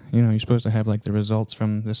 You're supposed to have the results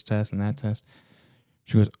from this test and that test."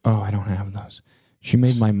 She goes, "Oh, I don't have those." She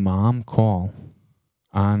made my mom call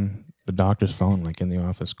on the doctor's phone, in the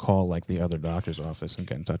office, call the other doctor's office and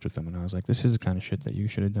get in touch with them. And I was like, "This is the kind of shit that you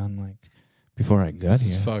should have done before I got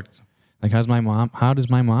here." It's fucked. How does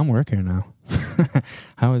my mom work here now?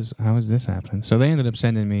 how is this happening? So they ended up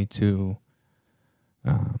sending me to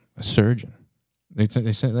a surgeon. They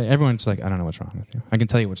said everyone's like, "I don't know what's wrong with you. I can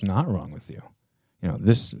tell you what's not wrong with you.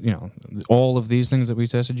 All of these things that we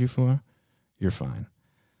tested you for, you're fine.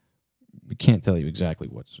 We can't tell you exactly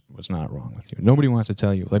what's not wrong with you. Nobody wants to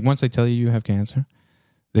tell you. Once they tell you have cancer,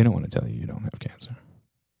 they don't want to tell you don't have cancer."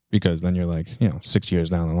 Because then you're 6 years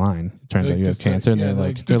down the line, it turns out you have cancer, and they're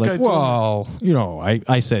well,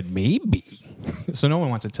 I said maybe. So no one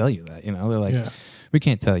wants to tell you that, They're we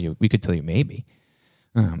can't tell you. We could tell you maybe.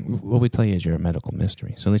 What we tell you is you're a medical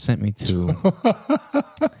mystery. So they sent me to,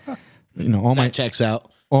 all my That checks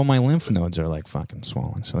out. all my lymph nodes are like fucking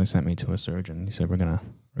swollen. So they sent me to a surgeon. He said, we're gonna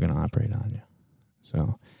operate on you.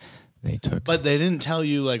 So they took. But they didn't tell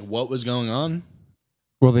you like what was going on.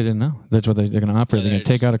 Well, they didn't know. That's what they're going to operate. They're going to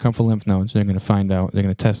take out a couple lymph nodes. They're going to find out. They're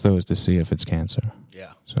going to test those to see if it's cancer.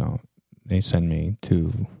 Yeah. So they send me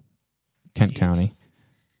to Kent County.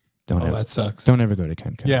 That sucks. Don't ever go to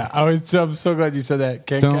Kent County. Yeah, I'm so glad you said that.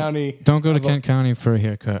 Kent County. Don't go to Kent County for a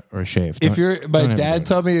haircut or a shave. My dad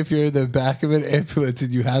told me if you're in the back of an ambulance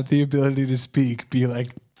and you have the ability to speak, be like,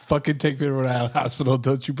 fucking take me to Rhode Island Hospital.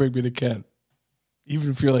 Don't you bring me to Kent.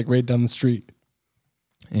 Even if you're like right down the street.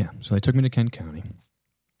 Yeah. So they took me to Kent County.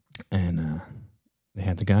 And they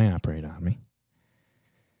had the guy operate on me.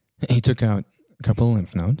 He took out a couple of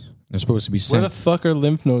lymph nodes. They're supposed to be sent. Where the fuck are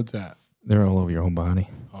lymph nodes at? They're all over your whole body.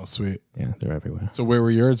 Oh, sweet. Yeah, they're everywhere. So where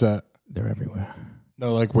were yours at? They're everywhere.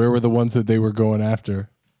 No, like where were the ones that they were going after?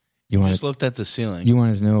 You Just looked at the ceiling. You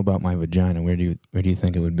wanted to know about my vagina. Where do you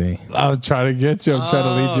think it would be? I was trying to get you. I'm trying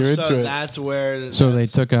to lead you into it. That's where. So they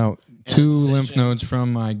took out 2 incision. lymph nodes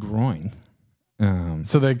from my groin.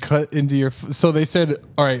 So they cut into your. So they said,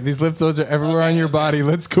 "All right, these lymph nodes are everywhere on your body.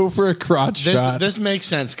 Let's go for a crotch shot." This makes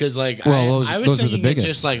sense because, like, Well, I those was are the thinking it biggest.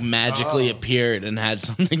 just like magically appeared and had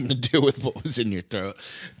something to do with what was in your throat.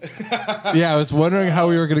 Yeah, I was wondering how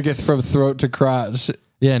we were going to get from throat to crotch.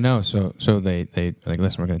 Yeah, no. So they like,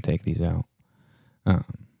 listen, we're going to take these out.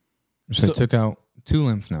 So they took out 2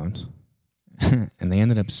 lymph nodes, and they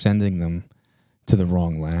ended up sending them to the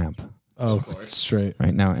wrong lab. Oh, straight.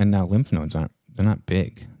 Right now, lymph nodes they're not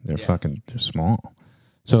big. They're they're small.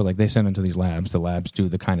 So like they send them to these labs. The labs do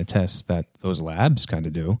the kind of tests that those labs kind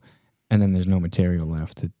of do, and then there's no material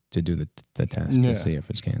left to do the test to see if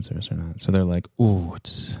it's cancerous or not. So they're like, ooh,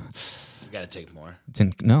 You got to take more.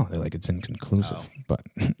 they're like it's inconclusive. Oh. But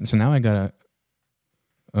so now I got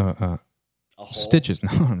A hole? stitches.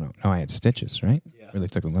 No, I had stitches, right? Yeah. Where they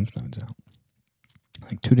took the lymph nodes out.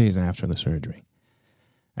 Like 2 days after the surgery,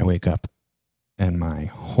 I wake up and my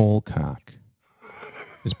whole cock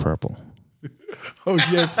is purple. Oh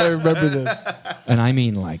yes, I remember this. And I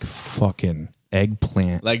mean like fucking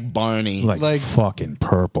eggplant. Like Barney. Like fucking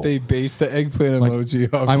purple. They based the eggplant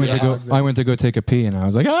emoji off. I went to go take a pee and I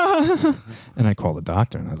was like, ah, and I called the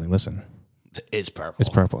doctor and I was like, listen, It's purple. it's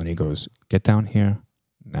purple. And he goes, get down here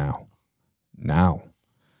now.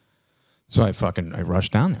 So I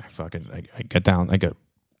rushed down there. I get down. I go,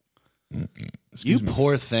 You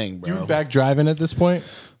poor thing, bro. You were back driving at this point?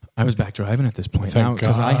 I was back driving at this point. Thank Now,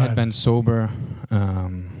 because I had God. been sober. I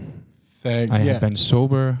had been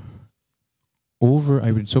sober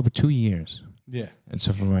I've been sober 2 years. Yeah. And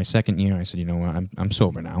so for my second year, I said, you know what, I'm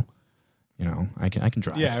sober now. You know, I can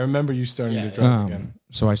drive. Yeah, I remember you starting to drive again.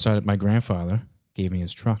 So I started, my grandfather gave me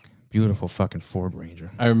his truck. Beautiful fucking Ford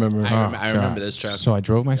Ranger. I remember. I remember this truck. So I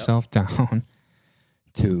drove myself down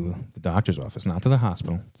to the doctor's office, not to the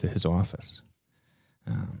hospital, to his office.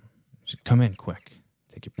 He said, come in quick.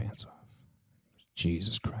 Take your pants off.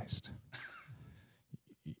 Jesus Christ.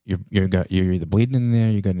 You're either bleeding in there,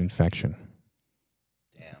 you got an infection.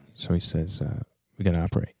 Damn. So he says, we got to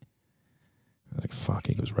operate. I was like, fuck.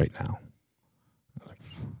 He goes, right now. I was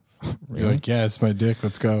like, really? You're like, yeah, it's my dick.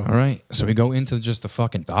 Let's go. All right. So we go into just the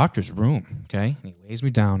fucking doctor's room, okay? And he lays me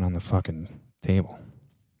down on the fucking table.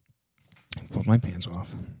 He pulls my pants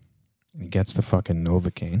off. And he gets the fucking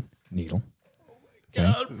Novocaine needle.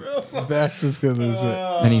 God, bro. That's just gonna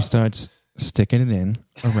say. And he starts sticking it in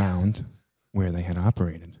around where they had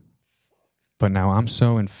operated. But now I'm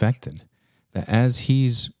so infected that as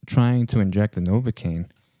he's trying to inject the Novocaine,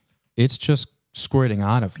 it's just squirting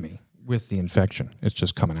out of me with the infection. It's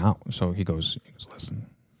just coming out. So he goes, listen.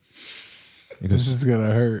 He goes, This is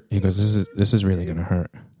gonna hurt. He goes, this is really gonna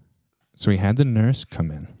hurt. So he had the nurse come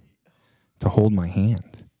in to hold my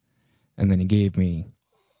hand, and then he gave me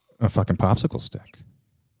a fucking popsicle stick,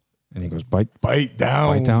 and he goes, bite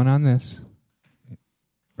down on this,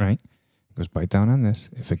 right? He goes, bite down on this.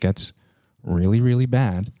 If it gets really, really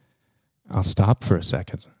bad, I'll stop for a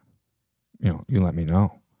second. You know, you let me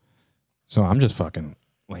know. So I'm just fucking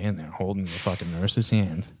laying there holding the fucking nurse's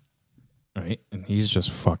hand, right? And he's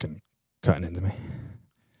just fucking cutting into me.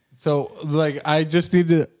 So, like, I just need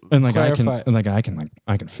to And like clarify.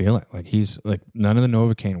 I can feel it. Like he's like none of the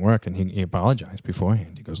Novocaine worked, and he apologized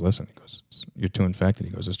beforehand. He goes, "Listen," he goes, "You're too infected."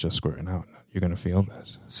 He goes, "It's just squirting out. You're gonna feel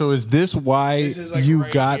this." So is this why This is, like, you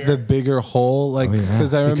right got here. the bigger hole? Like, Oh, yeah.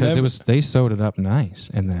 because I remember. because they sewed it up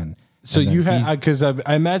nice, and then So and then you he- had, because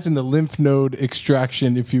I imagine the lymph node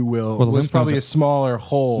extraction, if you will, Well, the was lymph probably a nodes smaller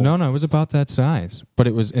hole. no, it was about that size, but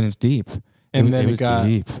it was and it's deep, and then it was got,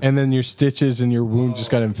 deep and then your stitches and your wound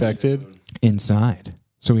just got infected. inside.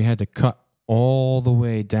 So we had to cut all the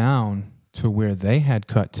way down to where they had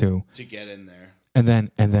cut to get in there. and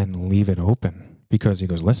then leave it open because he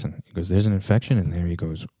goes, listen, he goes, there's an infection in there. He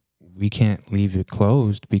goes, we can't leave it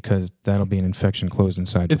closed because that'll be an infection closed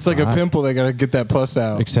inside. It's like a pimple. They got to get that pus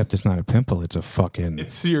out. Except it's not a pimple. It's a fucking.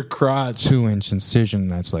 It's your crotch. 2-inch incision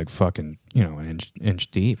that's like fucking, an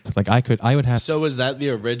inch deep. Like I would have. So was that the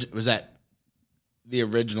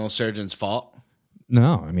original surgeon's fault?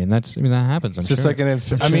 No, that happens. I'm It's just sure.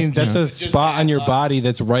 like that's a spot on your body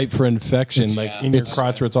that's ripe for infection, It's- like in your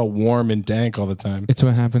crotch where it's all warm and dank all the time. It's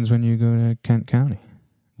what happens when you go to Kent County.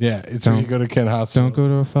 Yeah, it's when you go to Kent Hospital. Don't go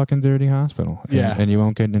to a fucking dirty hospital. Yeah. And you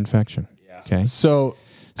won't get an infection. Yeah. Okay. So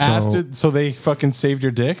they fucking saved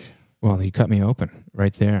your dick? Well, he cut me open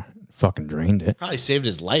right there. Fucking drained it. Probably saved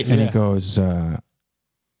his life. And he goes, no,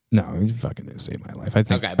 he fucking didn't save my life. I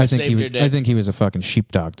think. Okay, but saved your dick. I think he was a fucking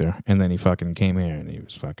sheep doctor, and then he fucking came here and he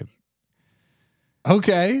was fucking.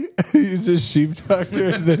 Okay, he's a sheep doctor,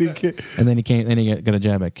 and then he came. And then he came. Then he got a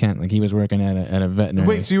job at Kent. Like he was working at a veterinary.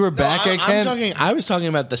 Wait, so you were back at Kent? I was talking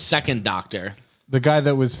about the second doctor. The guy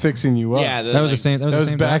that was fixing you up. Yeah, that was the same. That was the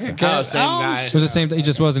same back doctor. at Kent. Oh, same guy. It was the same. He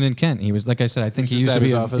just wasn't in Kent. He was, like I said, I think he Just used to at be.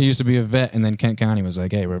 his office? He used to be a vet, and then Kent County was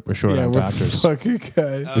like, "Hey, we're short Yeah, on we're doctors. fucking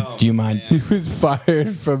guy. Do you mind?" He was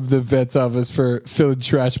fired from the vet's office for filling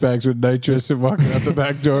trash bags with nitrous and walking out the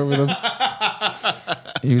back door with them.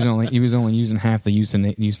 He was only using half the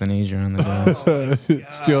euthanasia on the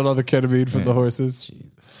guys. Stealing all the ketamine from the horses.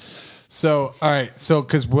 So, all right. So,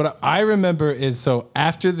 because what I remember is, so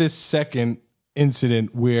after this second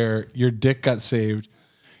incident where your dick got saved,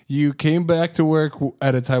 you came back to work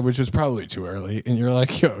at a time which was probably too early, and you're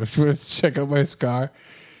like, yo, let's check out my scar.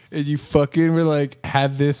 And you fucking were like,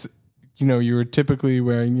 had this, you were typically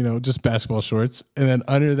wearing, just basketball shorts. And then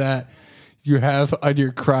under that, you have on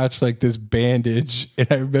your crotch like this bandage. And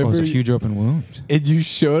I remember It was a huge open wound. and you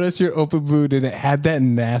showed us your open wound, and it had that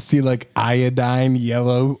nasty, like iodine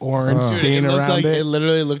yellow orange stain around it. It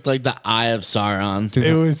literally looked like the eye of Sauron.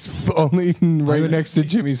 It was only right next to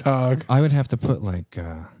Jimmy's hog. I would have to put like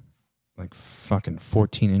fucking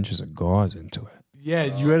 14 inches of gauze into it. Yeah,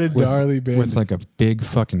 you had a gnarly bandage. With like a big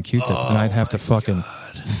fucking Q-tip, and I'd have to fucking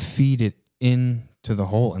feed it into the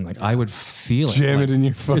hole, and like I would feel it. Jam like, it in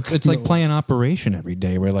your fucking It's like hole. playing Operation every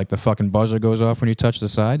day, where like the fucking buzzer goes off when you touch the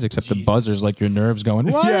sides, except the buzzer's like your nerves going.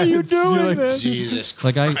 Why Yeah, are you it's- you're doing like, this? Jesus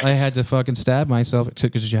Christ. Like I had to fucking stab myself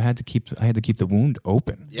because I had to keep the wound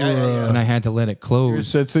open. Yeah. And I had to let it You're close.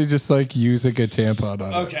 essentially just like use like a tampon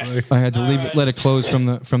on Okay. it. Like, I had to let it close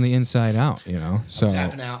from the inside out. So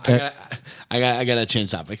Tapping out. I gotta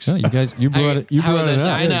change topics. no, you brought it. You How brought about it this?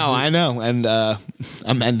 up. I know, and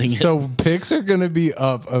I'm ending it. so pics are gonna be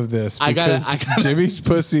up of this I gotta- because Jimmy's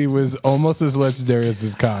pussy was almost as legendary as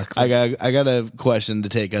his cock. I got a question to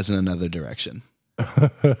take us in another direction.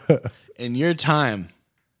 In your time,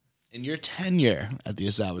 in your tenure at the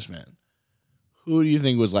establishment, who do you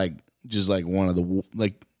think was like just like one of the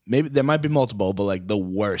like maybe there might be multiple, but like the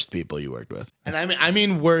worst people you worked with? And I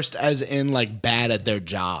mean worst as in like bad at their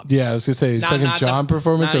job. Yeah, I was gonna say talking job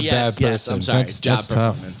performance or bad person. Yes, I'm sorry, job That's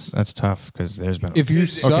tough. performance. That's tough because there's been. If you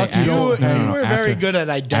suck, after- you don't. No, You no, were very good at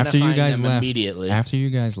after identifying you guys them left immediately. After you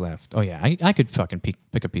guys left, oh yeah, I could fucking pick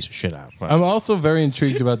a piece of shit out. I'm also very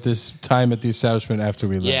intrigued about this time at the establishment after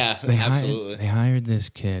we left. Yeah, absolutely. They hired this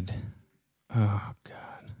kid. Oh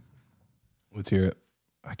god, Let's hear it.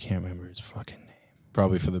 I can't remember his fucking name.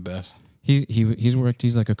 Probably for the best. He's worked.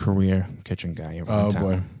 He's like a career kitchen guy around Oh, town.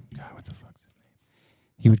 boy. God, what the fuck's his name?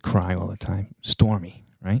 He would cry all the time. Stormy,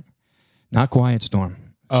 right? Not Quiet Storm.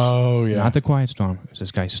 Oh yeah. Not the Quiet Storm. It was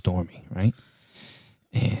this guy Stormy, right?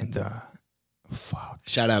 And fuck.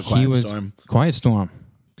 Shout out Quiet Storm. Quiet Storm.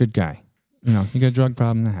 Good guy. You got a drug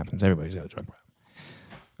problem, that happens. Everybody's got a drug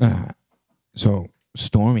problem. So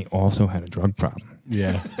Stormy also had a drug problem.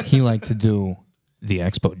 Yeah. He liked to do the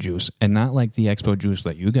Expo juice, and not like the Expo juice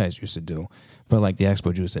that you guys used to do, but like the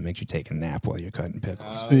Expo juice that makes you take a nap while you're cutting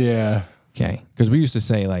pickles. Yeah. Okay, because we used to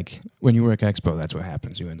say like when you work Expo, that's what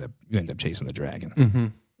happens. You end up chasing the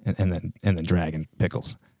dragon, and then dragging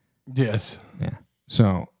pickles. Yes. Yeah.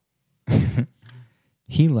 So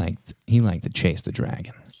he liked to chase the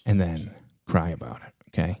dragon and then cry about it.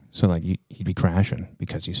 Okay, so like he'd be crashing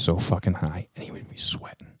because he's so fucking high, and he would be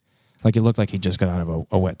sweating. Like it looked like he just got out of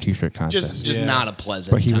a wet T-shirt contest. Just Yeah. not a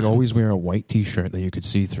pleasant. But he would time. always wear a white T-shirt that you could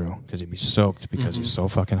see through because he'd be soaked because he's so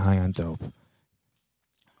fucking high on dope.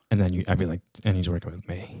 And then I'd be like, and he's working with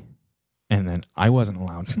me. And then I wasn't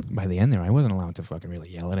allowed, by the end there, I wasn't allowed to fucking really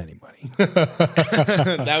yell at anybody.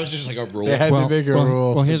 That was just like a rule. They had to make a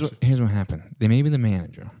rule. Well, here's what happened. They made me the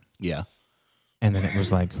manager. Yeah. And then it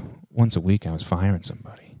was like once a week I was firing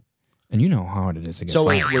somebody. And you know how hard it is to get So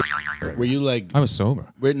wait, fired. were you like? I was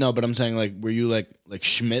sober. No, but I'm saying like, were you like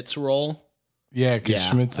Schmidt's role? Yeah, because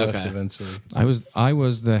Yeah, Schmitz left okay. eventually. I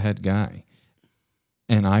was the head guy,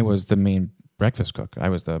 and I was the main breakfast cook. I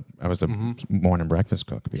was the morning breakfast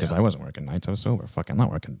cook because I wasn't working nights. I was sober. Fucking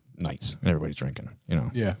not working nights. Everybody's drinking. You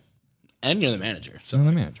know. Yeah. And you're the manager. So I'm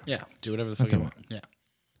the manager. yeah, do whatever the fuck Okay. you want. Yeah.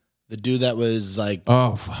 The dude that was like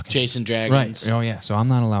Oh fuck. chasing dragons. Right. Oh yeah. So I'm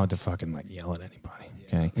not allowed to fucking like yell at anybody.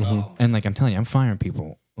 Okay. And like I'm telling you, I'm firing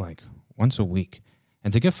people like once a week,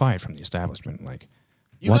 and to get fired from the establishment, like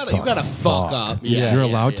You what gotta the fuck up. Yeah, You're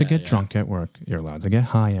yeah, allowed to yeah, get yeah. drunk at work. You're allowed to get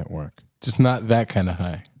high at work. Just not that kind of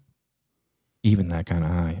high. Even that kind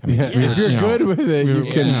of high. I mean, Yeah. If you're you know, good with it, you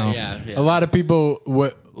we're- can. you know. Yeah. A lot of people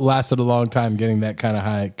lasted a long time getting that kind of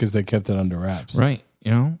high because they kept it under wraps. Right.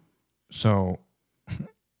 You know? So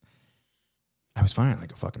I was firing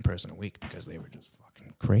like a fucking person a week because they were just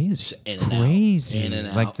fucking crazy. Just in and out. Crazy. In and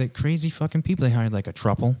out. Like the crazy fucking people. They hired like a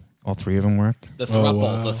throuple. All three of them worked. The thruple,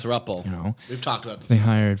 wow. the thruple. You know? We've talked about the They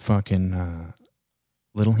hired fucking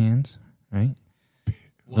Little Hands, right?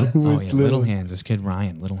 Who was Little Little? Hands. This kid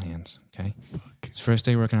Ryan, Little Hands. Okay. His first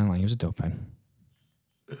day working on the line, he was a dope head.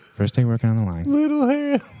 First day working on the line. Little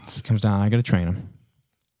hands. He comes down, I gotta train him.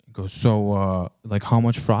 He goes, so like how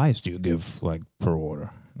much fries do you give like per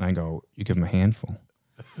order? And I go, you give him a handful.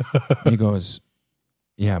 He goes,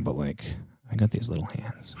 yeah, but like I got these little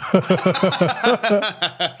hands.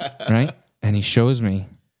 Right? And he shows me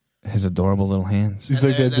his adorable little hands. He's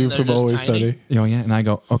like that then dude they're from just Always tiny? Sunny. Oh yeah, and I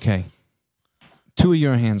go, okay, 2 of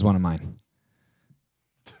your hands, 1 of mine.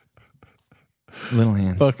 Little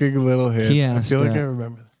hands. Fucking little hands. He I asked, feel like I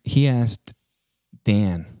remember. He asked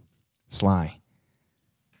Dan Sly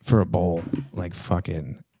for a bowl like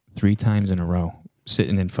fucking 3 times in a row,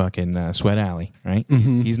 sitting in fucking Sweat Alley, right?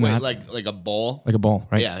 He's Wait, not like a bowl? like a bowl,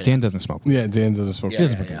 right? Yeah, yeah. Dan doesn't smoke. Yeah, Dan doesn't smoke. He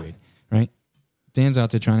doesn't yeah, smoke yeah. weed, right? Dan's out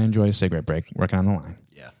there trying to enjoy a cigarette break, working on the line.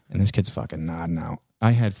 Yeah. And this kid's fucking nodding out.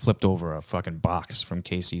 I had flipped over a fucking box from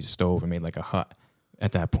Casey's stove and made like a hut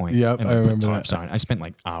at that point. Yep, and I put remember tarps that. on it. I spent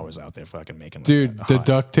like hours out there fucking making like Dude, a the hut.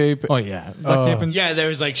 duct tape. Oh yeah. Duct tape and Yeah, there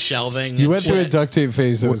was like shelving. You and went through a shit. duct tape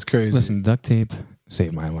phase that was crazy. listen, duct tape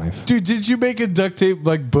saved my life. Dude, did you make a duct tape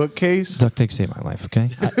like bookcase? Duct tape saved my life, okay?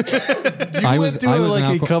 You I went was- through I was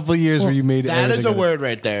like an a couple of years where you made That is a everything. word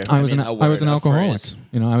right there. I was mean, an a I was word, an a alcoholic. phrase.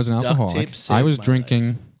 You know, I was an Duct alcoholic. tape saved I was my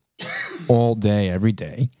drinking all day, every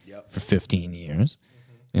day Yep. for 15 years.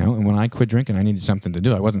 You know, and when I quit drinking, I needed something to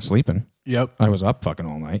do. I wasn't sleeping. Yep. I was up fucking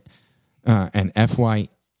all night. And FYI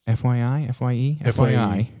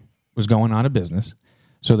was going out of business.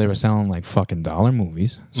 So they were selling like fucking dollar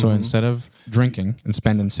movies. So instead of drinking and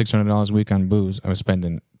spending $600 a week on booze, I was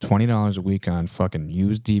spending $20 a week on fucking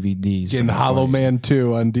used DVDs. Getting from Hollow FYE. Man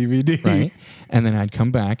 2 on DVD. Right? And then I'd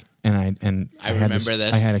come back and I had remember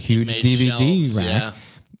this. I had a He huge made DVD shelves, rack yeah.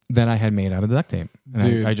 that I had made out of duct tape. And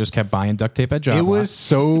Dude. I just kept buying duct tape at Job It Lot was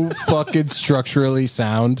so fucking structurally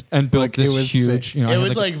sound. and built like, this it was huge. You know, I It had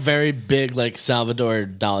was like very big, like Salvador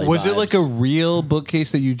Dali. Was it vibes. like a real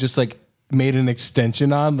bookcase that you just like made an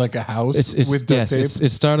extension on, like a house it's with duct tape? it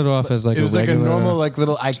started off as like It was a like a regular, normal, like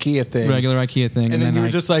little IKEA thing. regular IKEA thing, and then you were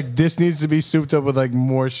I, just like, this needs to be souped up with like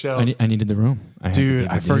more shelves. I needed the room. I had the Dude,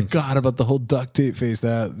 I DVDs. forgot about the whole duct tape face.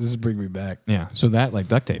 This is bringing me back. Yeah, so that like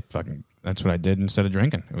duct tape, fucking. That's what I did instead of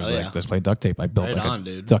drinking. It was Oh, like yeah. let's play duct tape. I built Right like on, a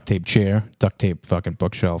dude. duct tape chair, duct tape fucking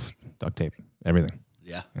bookshelf, duct tape, everything.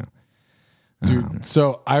 Yeah. Dude,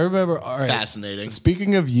 so I remember, all right. Fascinating.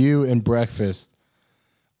 Speaking of you and breakfast,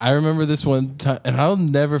 I remember this one time, and I'll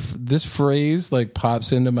never, this phrase like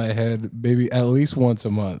pops into my head maybe at least once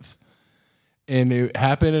a month. And it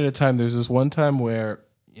happened at a time, there's this one time where,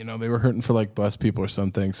 you know, they were hurting for like bus people or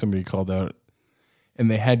something. Somebody called out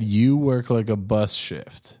and they had you work like a bus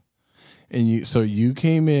shift. And so you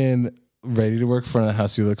came in ready to work front of the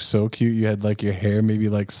house. You looked so cute. You had like your hair maybe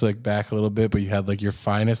like slicked back a little bit, but you had like your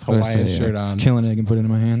finest Hawaiian shirt on. Kill an egg and put it in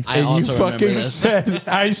my hand. I And you also remember fucking this. said,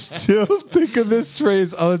 I still think of this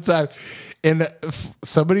phrase all the time. And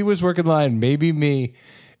somebody was working line, maybe me,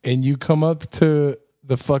 and you come up to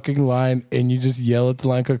the fucking line and you just yell at the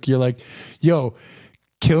line cook. You're like, yo,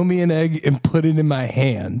 kill me an egg and put it in my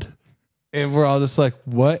hand. And we're all just like,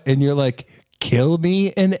 what? And you're like, kill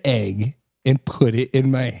me an egg and put it in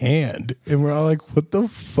my hand. And we're all like, what the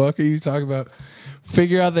fuck are you talking about?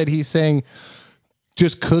 Figure out that he's saying,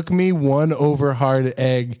 just cook me one over hard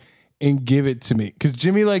egg and give it to me. Because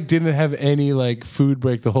Jimmy like didn't have any like food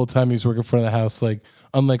break the whole time he was working in front of the house. Like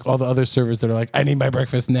unlike all the other servers that are like, I need my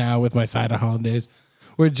breakfast now with my side of hollandaise.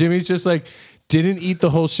 Where Jimmy's just like didn't eat the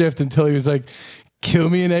whole shift until he was like, kill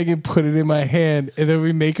me an egg and put it in my hand, and then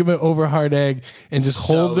we make him an over hard egg and just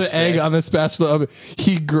hold the egg on the spatula of it.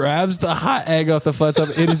 He grabs the hot egg off the flat top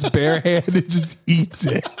in his bare hand and just eats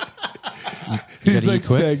it. He's like,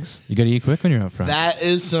 thanks. You gotta eat quick when you're out front. That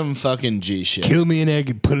is some fucking G shit. Kill me an egg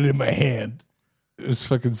and put it in my hand. It was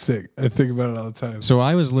fucking sick. I think about it all the time. So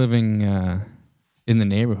I was living in the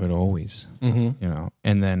neighborhood always, you know,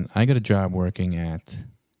 and then I got a job working at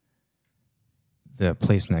the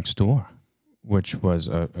place next door, which was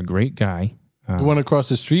a great guy. The one across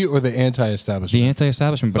the street or the anti-establishment? The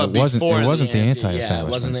anti-establishment, but it wasn't the anti-establishment. Yeah, it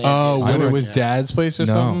wasn't the Oh, when it was Dad's place or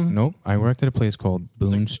something? Nope. I worked at a place called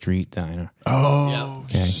Boone Street Diner. Oh,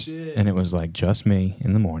 Okay. shit. And it was like just me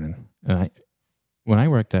in the morning. And when I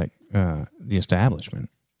worked at the establishment,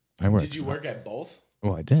 I worked. Did you work at both?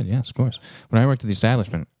 Well, I did, yes, of course. When I worked at the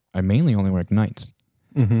establishment, I mainly only worked nights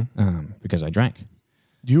because I drank.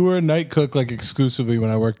 You were a night cook like exclusively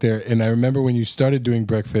when I worked there, and I remember when you started doing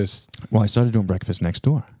breakfast. Well, I started doing breakfast next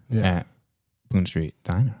door at Boone Street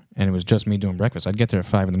Diner, and it was just me doing breakfast. I'd get there at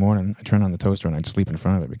 5 a.m. I'd turn on the toaster and I'd sleep in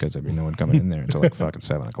front of it because there'd be no one coming in there until like fucking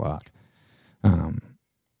 7 o'clock.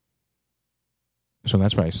 So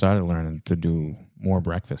that's where I started learning to do more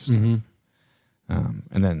breakfast. And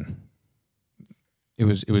then it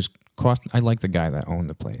was cost. I liked the guy that owned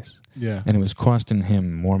the place. Yeah. And it was costing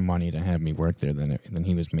him more money to have me work there than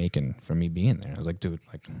he was making for me being there. I was like, dude,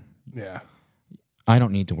 like, Yeah. I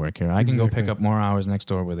don't need to work here. I can go pick up more hours next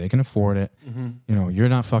door where they can afford it. You know, you're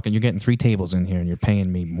not fucking. You're getting 3 tables in here, and you're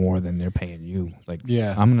paying me more than they're paying you. Like,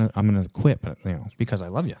 Yeah. I'm gonna quit, but you know, because I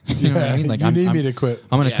love you. You know what I mean? Like, you need me to quit.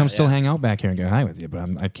 I'm gonna come still hang out back here and get high with you, but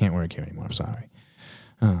I can't work here anymore. I'm sorry.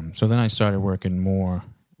 So then I started working more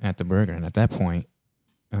at the burger, and at that point,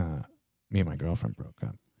 me and my girlfriend broke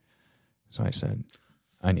up. So I said,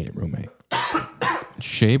 I need a roommate.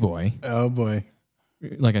 Shea Boy. Oh, boy.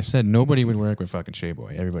 Like I said, nobody would work with fucking Shea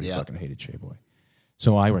Boy. Everybody fucking hated Shea Boy.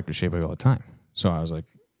 So I worked with Shea Boy all the time. So I was like,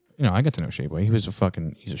 you know, I got to know Shea Boy. He's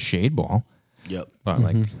a shade ball. Yep. But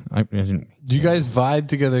like, I didn't. Do you guys vibe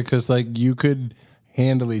together because like you could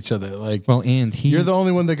handle each other? Like, Well, and you're the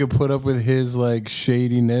only one that could put up with his like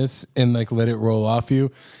shadiness and like let it roll off you.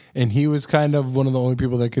 And he was kind of one of the only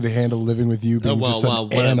people that could handle living with you being just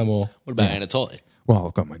an animal. What about Anatoly?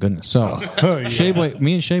 Well, oh my goodness. So Shea Boy,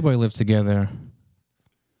 me and Shea Boy lived together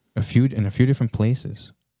in a few different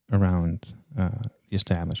places around the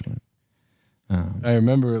establishment. I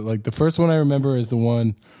remember, like, the first one I remember is the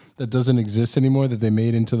one that doesn't exist anymore that they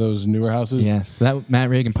made into those newer houses. Yes, that Matt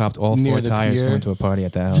Reagan popped all Near 4 the tires pier. going to a party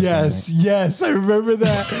at that house. Yes, I remember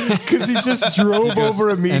that because he just drove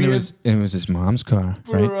over And immediately. it was his mom's car,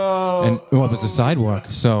 right? Bro. And well, it was the sidewalk.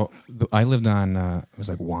 So I lived on it was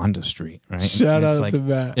like Wanda Street, right? Shout And it's out like, to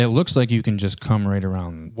Matt. It looks like you can just come right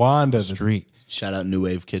around Wanda, the street. Shout out New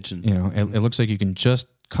Wave Kitchen. You know, it looks like you can just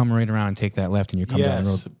come right around and take that left, and you come down the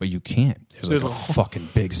road, but you can't. There's like a fucking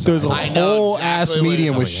big There's a sidewalk. I know whole exactly ass what you're median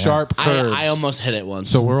talking with about. sharp curves. I almost hit it once.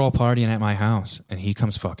 So we're all partying at my house, and he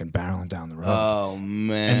comes fucking barreling down the road. Oh And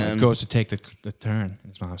man. goes to take the turn in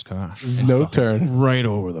his mom's car. And No fucking turn. right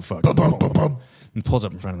over the fucking and pulls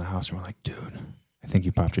up in front of the house, and we're like, dude, I think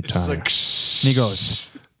you popped your tire. like, and he goes,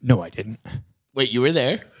 no, I didn't. Wait, you were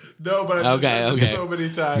there? No, but I've Okay, just heard okay. it so many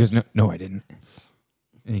He times. goes, no, I didn't.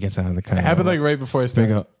 And he gets out of the car. It happened like right before I They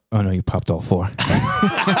started. go, oh no, you popped all 4.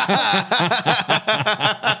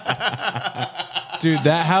 Dude,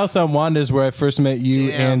 that house on Wanda is where I first met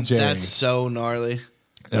you Damn, and Jerry. that's so gnarly.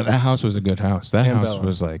 That house was a good house. That And house Bella.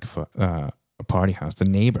 was like a party house. The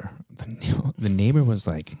neighbor was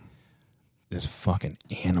like this fucking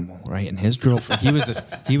animal, right? And his girlfriend, he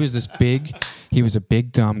was a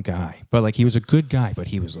big dumb guy, but like he was a good guy, but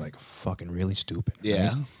he was like fucking really stupid.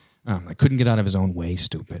 Yeah. Right? Like couldn't get out of his own way,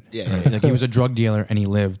 stupid. Yeah, right? yeah. Like he was a drug dealer, and he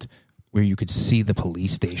lived where you could see the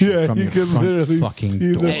police station Yeah, from you your could front literally fucking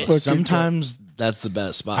see door. the Hey, fucking sometimes that's the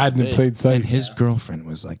best spot. I hadn't to be. played sight. And his girlfriend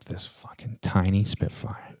was like this fucking tiny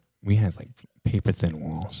Spitfire. We had like paper thin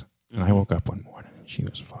walls. And I woke up one morning and she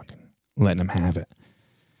was fucking letting him have it.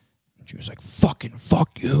 And she was like, fucking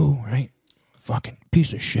fuck you, right? Fucking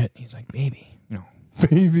piece of shit. And he's like, baby, you know,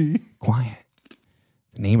 Baby. quiet.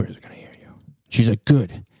 The neighbors are going to hear you. She's like,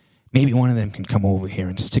 good. Maybe one of them can come over here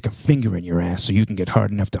and stick a finger in your ass so you can get hard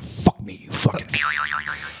enough to fuck me, you fucking.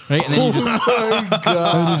 Right? And then you just, and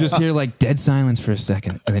then you just hear like dead silence for a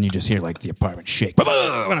second, and then you just hear like the apartment shake. And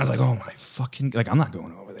I was like, oh my fucking, like I'm not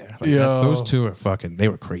going over there. Like, Yo. those two are fucking, they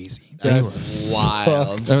were crazy. They were, That's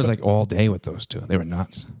wild. that was like all day with those two. They were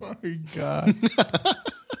nuts. Oh my God.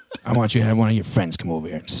 I want you to have one of your friends come over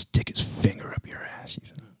here and stick his finger up your ass. She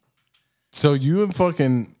said. So you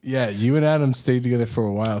and Adam stayed together for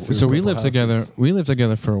a while. through So a we couple lived together. houses. We lived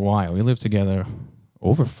together for a while. We lived together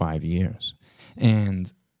over 5 years.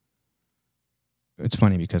 And it's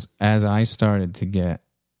funny because as I started to get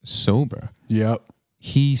sober, Yep.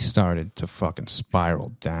 he started to fucking spiral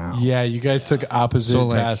down. Yeah, you guys took opposite So,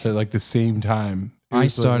 like, paths at like the same time. It I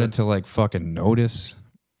was started to like fucking notice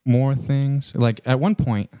more things. Like at one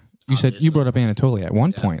point, you brought up Anatolia. At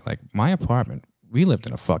one point, like my apartment, we lived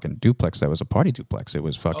in a fucking duplex that was a party duplex. It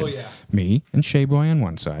was fucking me and Shea Boy on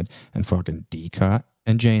one side and fucking D-Cot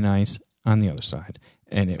and Jay Nice on the other side.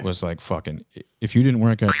 And it was like fucking, if you didn't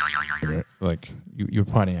work at, like, you were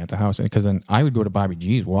partying at the house. Because then I would go to Bobby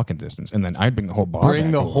G's walking distance, and then I'd bring the whole bar Bring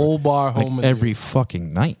back the over, whole bar like, home with every you.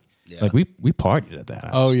 fucking night. Yeah. Like, we partied at that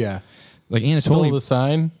house. Oh, yeah. Like, Stole the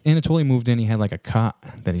sign. Anatoly moved in. He had like a cot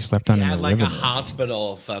that he slept on He in had the like a living room.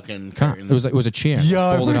 hospital fucking Cot. curtain. It was a chair. Yo,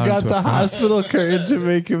 I folded out forgot into the a cot. hospital curtain to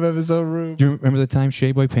make him have his own room. Do you remember the time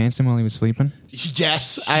Shea Boy pantsed him while he was sleeping?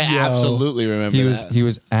 Yes, I Yo. absolutely remember that. He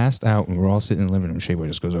was asked out, and we're all sitting in the living room. Shea Boy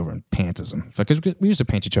just goes over and pants him because we used to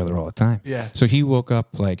pants each other all the time. Yeah. So he woke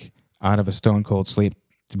up like out of a stone cold sleep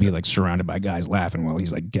to be like surrounded by guys laughing while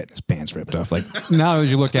he's like getting his pants ripped off. Like now as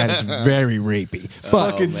you look at it, it's very rapey.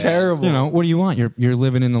 But Fucking terrible. you know, what do you want? You're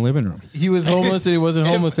living in the living room. He was homeless and he wasn't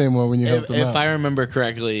homeless anymore when you helped him If out. I remember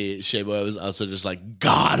correctly, Shea Boy was also just like,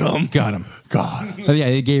 got him. Got him. God. But yeah,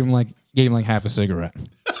 they gave him like half a cigarette,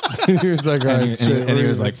 He was like, all right, and he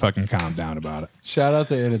was like fucking calm down about it. shout out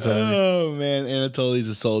to Anatoly. Oh man, Anatoly's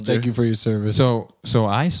a soldier. Thank you for your service. So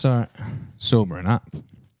I start sobering up,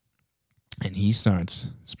 and he starts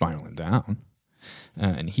spiraling down,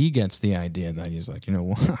 and he gets the idea that he's like, you know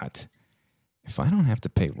what? If I don't have to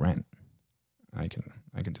pay rent, I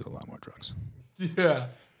can do a lot more drugs. yeah.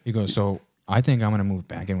 He goes, so I think I'm gonna move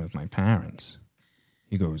back in with my parents.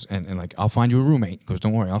 He goes, and like I'll find you a roommate. He goes,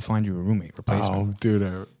 don't worry, I'll find you a roommate replacement. Oh,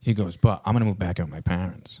 dude. He goes, but I'm gonna move back in with my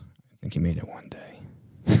parents. I think he made it one day.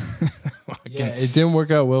 Yeah, it didn't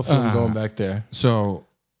work out well for him going back there. So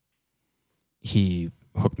he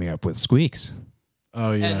hooked me up with Squeaks.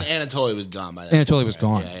 Oh, yeah. And Anatoly was gone by then. Anatoly was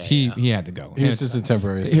gone. Yeah. He had to go. He was just a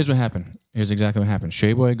temporary thing. Here's what happened. Here's exactly what happened.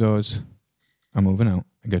 Shea Boy goes, I'm moving out.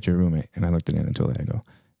 I got your roommate. And I looked at Anatoly. I go,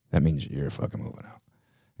 that means you're fucking moving out.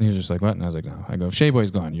 And he was just like, what? And I was like, no. I go, if Shea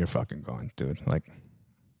Boy's gone, you're fucking gone, dude. Like,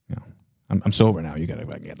 you know, I'm sober now. You got to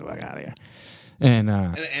fucking get the fuck out of here. And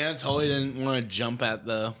And Anatoly didn't want to jump at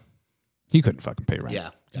the. he couldn't fucking pay rent. Yeah,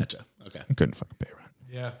 gotcha. Okay. He couldn't fucking pay rent.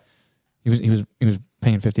 Yeah. He was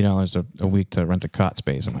paying $50 a week to rent a cot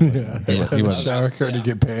space in my living room. He wasn't. Shower curtain to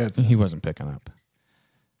get pants. He wasn't picking up.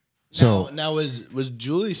 So now was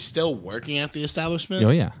Julie still working at the establishment? oh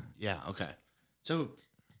yeah. Yeah. Okay. So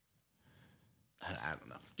I don't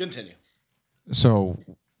know. Continue. So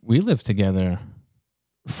we lived together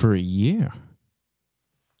for a year.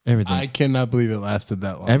 Everything. I cannot believe it lasted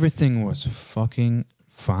that long. Everything was fucking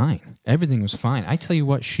fine. Everything was fine. I tell you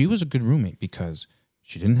what, she was a good roommate because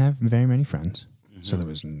she didn't have very many friends. So there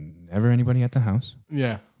was never anybody at the house.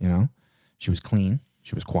 Yeah. You know, she was clean.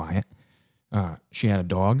 She was quiet. She had a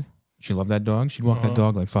dog. She loved that dog. She'd walk that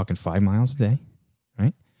dog like fucking 5 miles a day.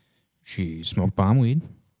 Right? She smoked bomb weed.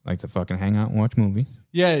 Liked to fucking hang out and watch movies.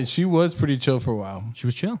 Yeah, she was pretty chill for a while. She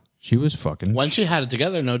was chill. She was fucking. When she had it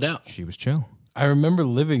together, no doubt. She was chill. I remember I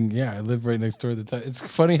lived right next door at the time. It's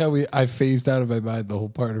funny how I phased out of my mind the whole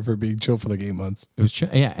part of her being chill for like 8 months. It was chill.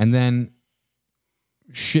 Yeah, and then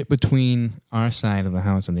shit between our side of the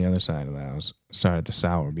house and the other side of the house started to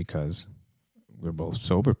sour because we're both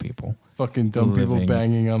sober people. Fucking dumb people Living-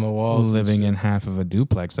 banging on the walls. and living shit. in half of a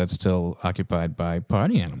duplex that's still occupied by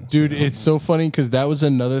party animals. Dude, it's so funny because that was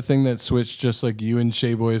another thing that switched just like you and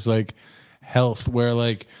Shea Boy's like health, where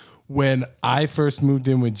like when I first moved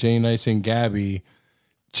in with Jay Nice and Gabby,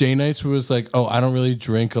 Jay Nice was like, oh, I don't really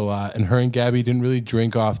drink a lot. And her and Gabby didn't really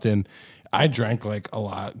drink often. I drank like a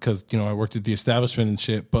lot because, you know, I worked at the establishment and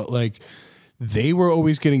shit. But like they were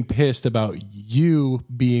always getting pissed about you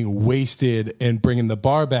being wasted and bringing the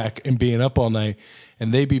bar back and being up all night.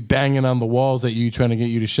 And they'd be banging on the walls at you, trying to get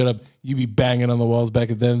you to shut up. You'd be banging on the walls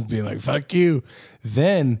back at them, being like, fuck you.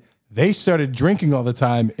 Then they started drinking all the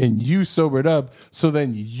time and you sobered up. So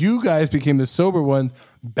then you guys became the sober ones,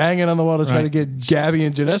 banging on the wall to try to get Gabby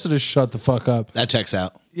and Janessa to shut the fuck up. That checks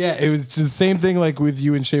out. Yeah, it was the same thing like with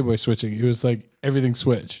you and Shea Boy switching. It was like everything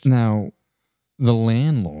switched. Now, the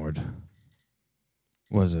landlord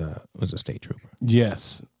was a state trooper.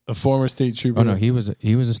 Yes, a former state trooper. Oh no, he was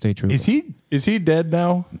a state trooper. Is he dead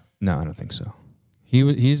now? No, I don't think so. He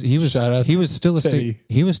was Shout out he was still a Teddy.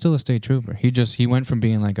 state trooper. He went from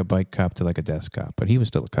being like a bike cop to like a desk cop, but he was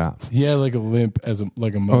still a cop. He had like a limp as a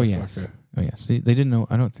motherfucker. Oh yes. Oh yes. They didn't know.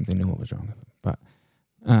 I don't think they knew what was wrong with him, but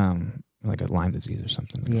like a Lyme disease or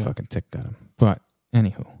something. Like a fucking tick got him. But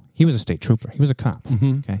anywho, He was a state trooper. He was a cop.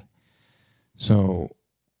 Okay. So,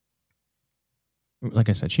 like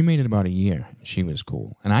I said, she made it about a year. She was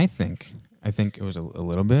cool. And I think it was a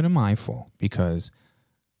little bit of my fault because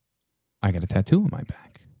I got a tattoo on my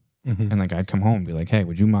back. And like I'd come home and be like, hey,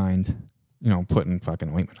 would you mind, putting fucking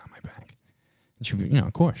ointment on my back? And she'd be,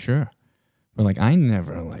 of course, sure. But like I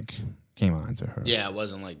never like came on to her. Yeah, it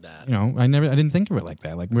wasn't like that. I didn't think of it like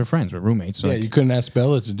that. Like we're friends, we're roommates. So Yeah, like, you couldn't ask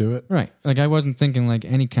Bella to do it. right. Like I wasn't thinking like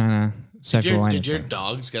any kind of sexual. Did your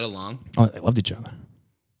dogs get along? Oh, they loved each other.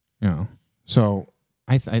 So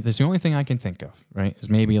that's the only thing I can think of. Right, is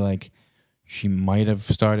maybe like she might have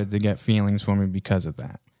started to get feelings for me because of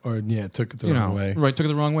that. Or took it the wrong way. Right, took it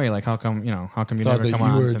the wrong way. Like how come you Thought never that come you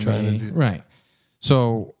on were to trying me? to do- Right.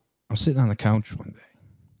 So I'm sitting on the couch one day,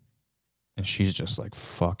 and she's just like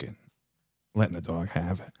fucking letting the dog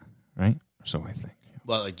have it. Right. So I think.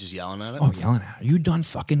 Well, like just yelling at it? Oh, yelling at her. Are you done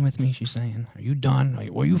fucking with me? She's saying. Are you done?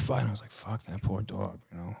 Were you fighting? I was like, fuck that poor dog.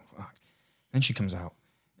 Fuck. Then she comes out,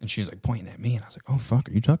 and she's like pointing at me, and I was like, oh fuck,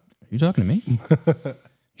 are you talking to me?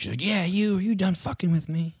 She's like, yeah, you. Are you done fucking with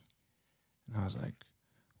me? And I was like,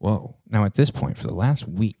 whoa. Now, at this point, for the last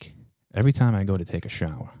week, every time I go to take a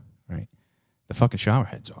shower, right, the fucking shower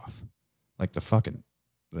head's off. Like the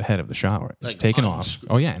head of the shower is Like taken off.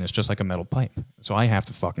 Oh, yeah, and it's just like a metal pipe. So I have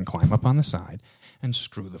to fucking climb up on the side and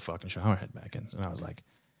screw the fucking shower head back in. And I was like,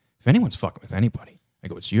 if anyone's fucking with anybody, I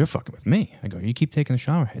go, it's you're fucking with me. I go, you keep taking the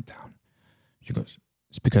shower head down. She goes,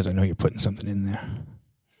 it's because I know you're putting something in there.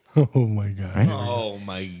 Oh, my God. Right? Oh,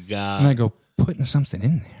 my God. And I go, putting something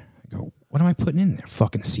in there. I go, what am I putting in there?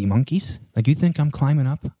 Fucking sea monkeys? Like, you think I'm climbing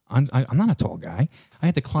up? I'm not a tall guy. I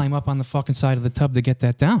had to climb up on the fucking side of the tub to get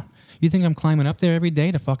that down. You think I'm climbing up there every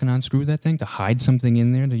day to fucking unscrew that thing, to hide something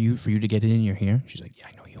in there for you to get it in your hair? She's like, yeah,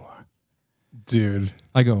 I know you are. Dude.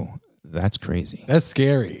 I go, that's crazy. That's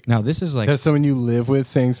scary. Now, this is like... That's someone you live with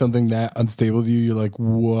saying something that unstable to you. You're like,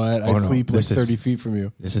 what? I no, sleep like this is- 30 feet from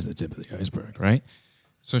you. This is the tip of the iceberg, right?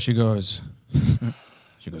 So she goes,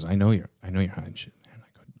 I know you're hiding shit. And I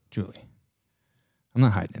go, Julie, I'm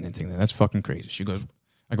not hiding anything there. That's fucking crazy. She goes,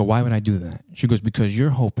 I go, why would I do that? She goes, because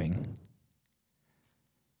you're hoping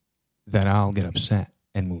that I'll get upset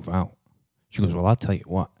and move out. She goes, well, I'll tell you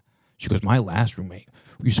what. She goes, my last roommate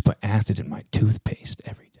used to put acid in my toothpaste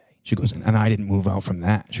every day. She goes, and I didn't move out from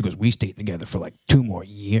that. She goes, we stayed together for like 2 more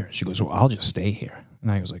years. She goes, well, I'll just stay here.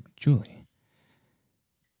 And I was like, Julie,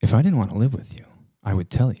 if I didn't want to live with you, I would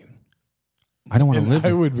tell you. I don't want to live.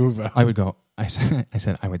 I would move out. I would go. I said,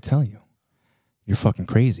 I would tell you. You're fucking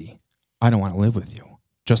crazy. I don't want to live with you.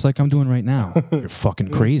 Just like I'm doing right now. You're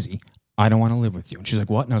fucking crazy. I don't want to live with you. And she's like,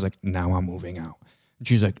 what? And I was like, now I'm moving out. And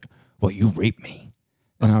she's like, well, you raped me.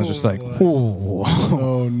 And I was just like, whoa.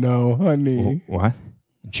 Oh, no, honey. What?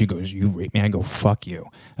 And she goes, you raped me. I go, fuck you.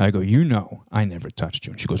 And I go, you know I never touched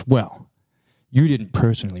you. And she goes, well, you didn't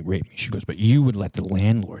personally rape me. She goes, but you would let the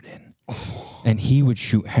landlord in. And he would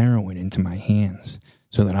shoot heroin into my hands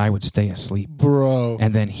so that I would stay asleep. Bro.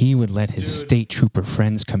 And then he would let his state trooper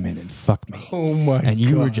friends come in and fuck me. Oh, my God. And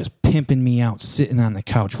you were just pimping me out, sitting on the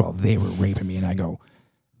couch while they were raping me. And I go,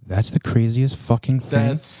 that's the craziest fucking thing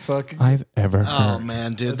That's fucking... I've ever heard. Oh,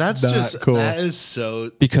 man, dude. That's not just cool. That is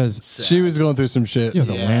so... Because She was going through some shit. the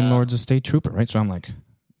Yeah. landlord's a state trooper, right? So I'm like,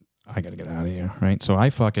 I got to get out of here, right? So I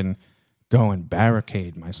fucking go and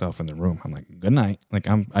barricade myself in the room. I'm like, good night. Like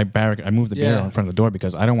I move the bureau Yeah. in front of the door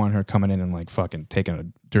because I don't want her coming in and like fucking taking a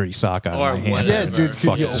dirty sock out Or of my hand. whatever. Yeah, and dude.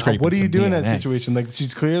 fucking scraping What do you some do in that DNA. situation? Like,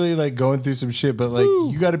 she's clearly like going through some shit, but like,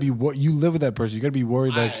 you got to be what you live with that person. You got to be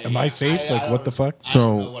worried. Like, am I safe? Like, what the fuck? I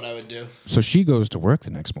don't know So what I would do. so she goes to work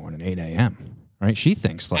the next morning, 8 a.m. Right? She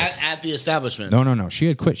thinks like, At the establishment. no. She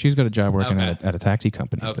had quit. She's got a job working Okay. at a taxi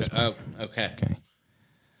company. At Okay. this point. Oh, okay. Okay.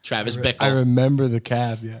 Travis I Bickle. remember the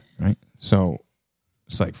cab. Yeah. Right. So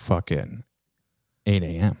it's like fucking 8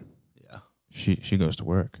 a.m. Yeah. She goes to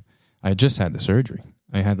work. I had just had the surgery.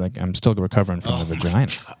 I'm still recovering from the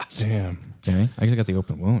vagina. Damn. Okay, I got the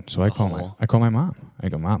open wound. So I call my mom. I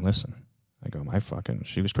go, Mom, listen. I go,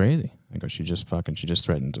 she was crazy. I go, she just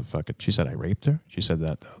threatened to fucking. She said I raped her. She said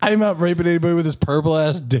that. I'm not raping anybody with this purple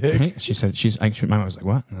ass dick. Right? She said my mom was like,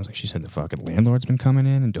 what? And I was like, she said the fucking landlord's been coming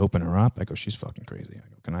in and doping her up. I go, she's fucking crazy. I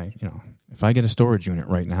go, can I, if I get a storage unit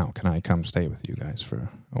right now, can I come stay with you guys for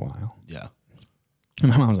a while? Yeah. And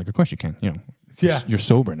my mom was like, of course you can. Yeah. You're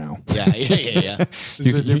sober now. Yeah. This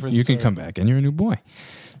is a different You can story. come back and you're a new boy.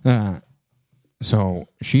 So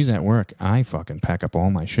she's at work. I fucking pack up all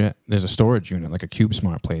my shit. There's a storage unit, like a Cube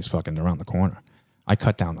Smart place fucking around the corner. I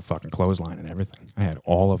cut down the fucking clothesline and everything. I had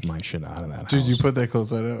all of my shit out of that Dude, house. you put that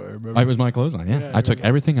close out. I remember. It was my clothesline, yeah. Yeah, I took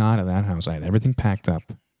everything out of that house. I had everything packed up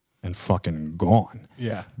and fucking gone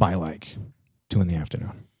Yeah. by like 2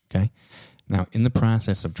 p.m. Okay. Now, in the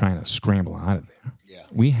process of trying to scramble out of there,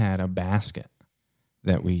 we had a basket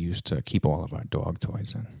that we used to keep all of our dog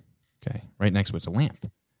toys in. Okay. Right next to it's a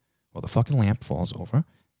lamp. Well, the fucking lamp falls over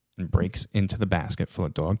and breaks into the basket full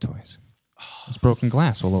of dog toys. It's broken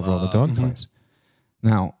glass all over all the dog toys.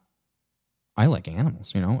 Now, I like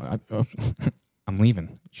animals, you know. I'm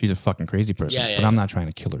leaving. She's a fucking crazy person, but I'm not trying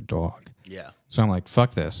to kill her dog. Yeah. So I'm like,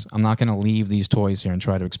 fuck this. I'm not going to leave these toys here and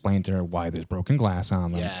try to explain to her why there's broken glass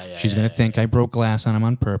on them. She's going to think I broke glass on them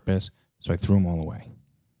on purpose. So I threw them all away.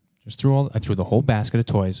 I threw the whole basket of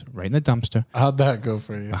toys right in the dumpster. How'd that go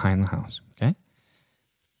for you? Behind the house. Okay.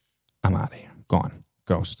 I'm out of here. Gone.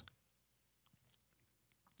 Ghost.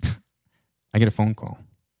 I get a phone call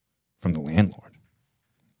from the landlord.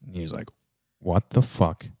 And he's like, what the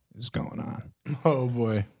fuck is going on? Oh,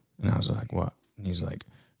 boy. And I was like, what? And he's like,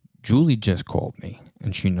 Julie just called me,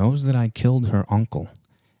 and she knows that I killed her uncle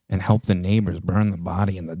and helped the neighbors burn the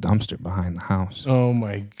body in the dumpster behind the house. Oh,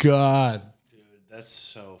 my God. Dude, that's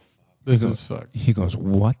so fucked. This is fucked. He goes,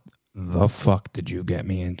 what the fuck did you get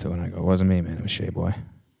me into? And I go, it wasn't me, man. It was Shea Boy.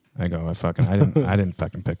 I go, I didn't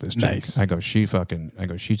fucking pick this chick. Nice. I go, she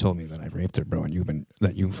told me that I raped her, bro, and you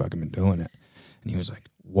fucking been doing it. And he was like,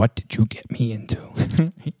 what did you get me into?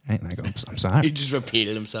 And I go, I'm sorry. He just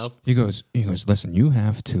repeated himself. He goes, listen, you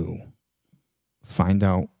have to find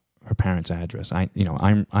out her parents' address.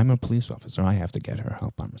 I'm a police officer. I have to get her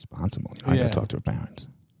help. I'm responsible. I got to talk to her parents.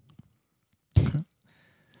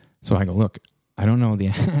 So I go, look, I don't know the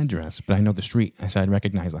address, but I know the street. I said, I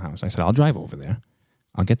recognize the house. I said, I'll drive over there.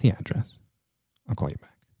 I'll get the address. I'll call you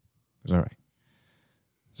back. He goes, all right.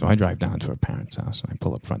 So I drive down to her parents' house, and I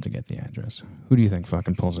pull up front to get the address. Who do you think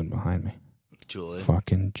fucking pulls in behind me? Julie.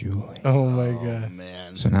 Fucking Julie. Oh, my God.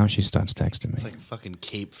 Man. So now she starts texting me. It's like fucking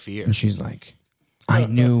Cape Fear. And she's like, I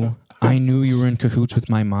knew you were in cahoots with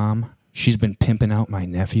my mom. She's been pimping out my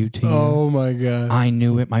nephew to you. Oh, my God. I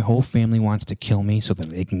knew it. My whole family wants to kill me so that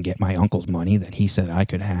they can get my uncle's money that he said I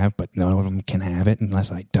could have, but none of them can have it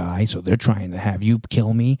unless I die. So they're trying to have you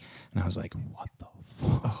kill me. And I was like, what the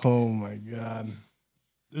fuck? Oh, my God.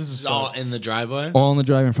 This is all in the driveway? All in the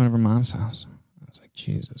drive in front of her mom's house. I was like,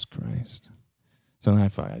 Jesus Christ. So then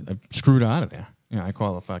I screwed out of there. You know, I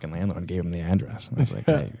called the fucking landlord and gave him the address. And I was like,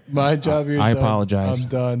 hey, my job here is I done. apologize. I'm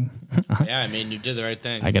done. Yeah, I mean, you did the right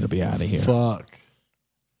thing. I got to be out of here. Fuck.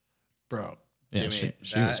 Bro. Yeah, Jimmy,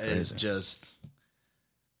 she was that crazy. is just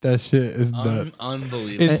That shit is nuts.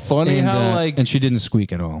 unbelievable. It's funny and, how, like, and she didn't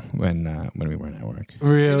squeak at all when we weren't at work.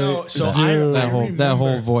 really? You know, so Dude. That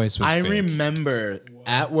whole voice was I fake. remember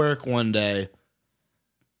at work one day,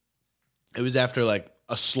 it was after like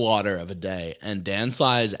a slaughter of a day, and Dan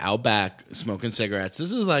Sly's out back smoking cigarettes.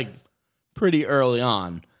 This is like pretty early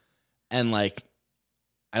on, and like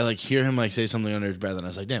I like hear him like say something under his breath, and I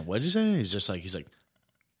was like, "Dan, what'd you say?" He's like,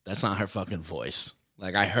 "That's not her fucking voice."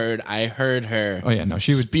 Like I heard her. Oh yeah, no,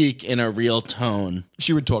 she would speak in a real tone.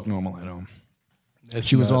 She would talk normal at home. It's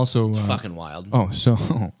She was nuts. also It's fucking wild. Oh, so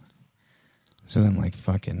then like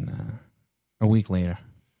fucking a week later,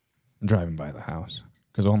 I'm driving by the house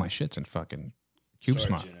because all my shit's in fucking Cube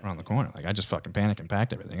Smart around the corner. Like I just fucking panicked and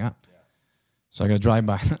packed everything up. Yeah. So I got to drive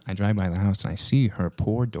by. I drive by the house and I see her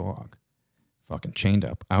poor dog, fucking chained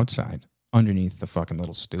up outside underneath the fucking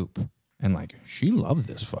little stoop, and like she loved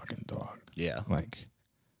this fucking dog. Yeah, like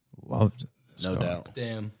loved this no dog. doubt.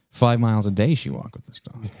 Damn. 5 miles a day she walked with this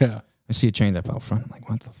dog. Yeah. I see it chained up out front. I'm like,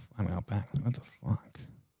 what the? I'm out back. I'm like, what the fuck?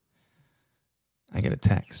 I get a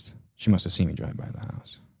text. She must have seen me drive by the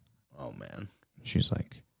house. Oh man. She's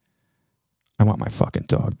like, I want my fucking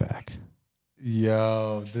dog back.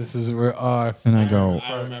 Yo, this is where And I go,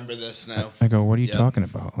 I remember this now. I go, what are you Yep. talking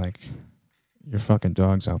about? Like, your fucking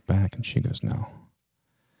dog's out back. And she goes, no.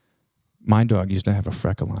 My dog used to have a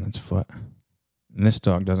freckle on its foot. And this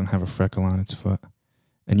dog doesn't have a freckle on its foot.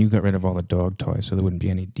 And you got rid of all the dog toys so there wouldn't be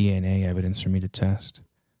any DNA evidence for me to test.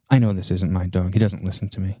 I know this isn't my dog. He doesn't listen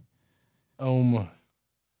to me. Oh my.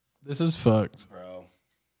 This is fucked. Bro.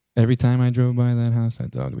 Every time I drove by that house,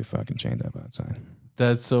 that dog would be fucking chained up outside.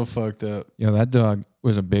 That's so fucked up. Yo, that dog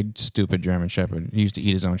was a big, stupid German Shepherd. He used to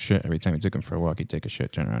eat his own shit. Every time you took him for a walk, he'd take a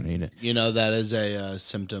shit, turn around and eat it. You know, that is a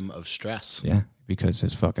symptom of stress. Yeah, because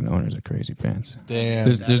his fucking owners are crazy pants.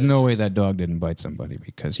 Damn. There's no way that dog didn't bite somebody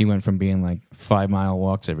because he went from being like 5 mile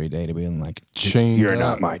walks every day to being like, Chained you're up.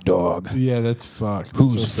 not my dog. Yeah, that's fucked.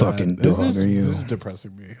 Whose That's so sad. fucking This dog is, are you? This is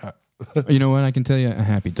depressing me. You know what? I can tell you a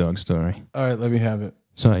happy dog story. All right, let me have it.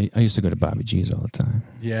 So I used to go to Bobby G's all the time.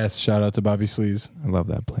 Yes, shout out to Bobby Sleaze. I love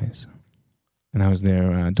that place. And I was there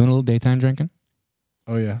doing a little daytime drinking.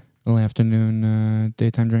 Oh, yeah. A little afternoon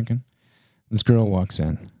daytime drinking. This girl walks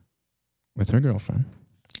in with her girlfriend.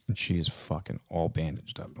 and she is fucking all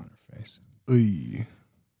bandaged up on her face. Oy.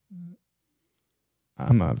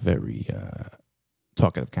 I'm a very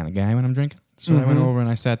talkative kind of guy when I'm drinking. So I went over and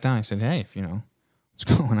I sat down. I said, hey, if you know, what's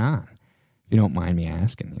going on? If you don't mind me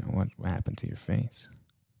asking, you know, what happened to your face?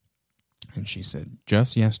 And she said,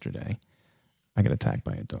 just yesterday, I got attacked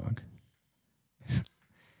by a dog.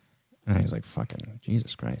 And I was like, fucking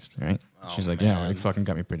Jesus Christ, right? She's like, yeah, it fucking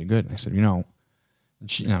got me pretty good. And I said, you know,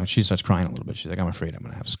 she starts crying a little bit. She's like, I'm afraid I'm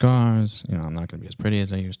going to have scars. You know, I'm not going to be as pretty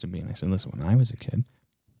as I used to be. And I said, listen, when I was a kid,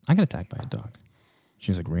 I got attacked by a dog.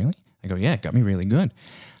 She's like, really? I go, yeah, it got me really good.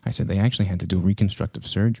 I said, they actually had to do reconstructive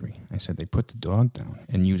surgery. I said, they put the dog down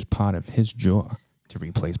and used part of his jaw to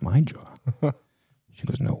replace my jaw. She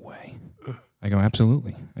goes, no way. I go,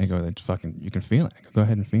 absolutely. I go, that's fucking, you can feel it. I go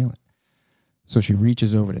ahead and feel it. So she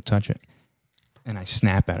reaches over to touch it, and I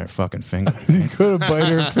snap at her fucking finger. You could have bite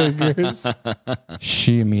her fingers.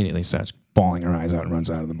 She immediately starts bawling her eyes out and runs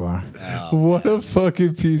out of the bar. What a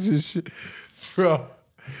fucking piece of shit. Bro,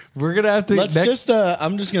 we're going to have to...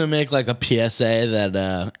 I'm just going to make like a PSA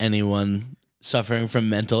that anyone suffering from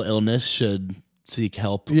mental illness should seek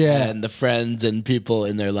help. Yeah. And the friends and people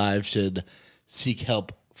in their lives should seek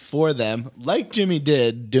help for them, like Jimmy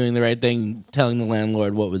did, doing the right thing, telling the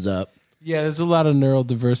landlord what was up. Yeah, there's a lot of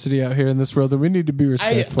neurodiversity out here in this world that we need to be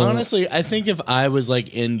respectful. I think if I was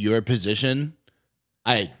like in your position,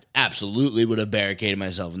 I absolutely would have barricaded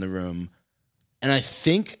myself in the room. And I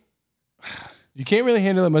think you can't really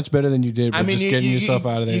handle it much better than you did. Just getting yourself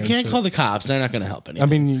out of there. You can't call the cops; they're not going to help anything. I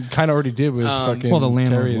mean, you kind of already did with fucking. Well, the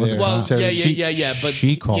landlord Terry was. there. Well, Terry. yeah. But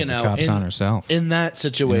she called the cops on herself. In that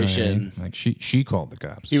situation, you know what I mean? Like she called the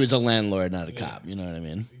cops. he was a landlord, not a cop. You know what I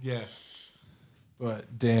mean? Yeah.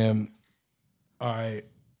 But damn. All right.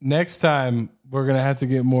 Next time we're gonna have to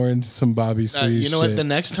get more into some Bobby Sleeves. You know what? The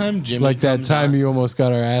next time Jimmy, like that comes time on, you almost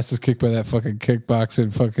got our asses kicked by that fucking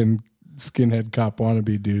kickboxing fucking skinhead cop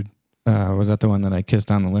wannabe dude. Was that the one that I kissed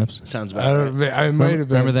on the lips? sounds about right. I might have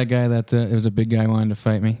been. Remember that guy that it was a big guy wanted to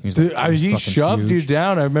fight me? He, was Dude, like, he fucking shoved huge. you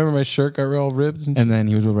down. I remember my shirt got all ripped. And And then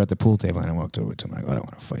he was over at the pool table, and I walked over to him. I go, I don't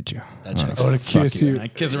want to fight you. That checks. I want to kiss you. And I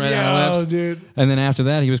kissed him right on the lips. dude. And then after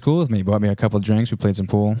that, he was cool with me. He bought me a couple of drinks. We played some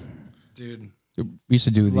pool. Dude. We used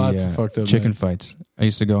to do Lots of fucked the up chicken nights. fights. I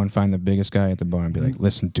used to go and find the biggest guy at the bar and be like,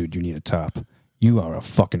 listen, dude, you need a top. You are a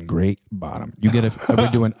fucking great bottom. You get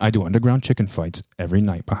I do underground chicken fights every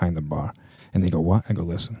night behind the bar. And they go, what? I go,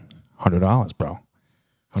 listen, $100, bro.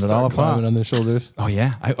 $100 climbing pop. on their shoulders. Oh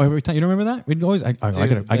yeah, every time. You don't remember that? We'd always. I got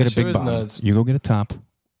a shit big was bottom. nuts. You go get a top. I'll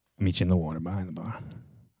meet you in the water behind the bar.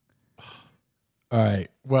 All right.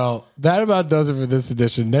 Well, that about does it for this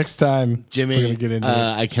edition. Next time, Jimmy, we're gonna get into it.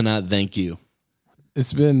 I cannot thank you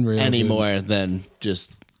It's been real any good. more than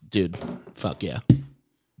just, dude, fuck yeah.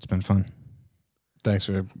 It's been fun. Thanks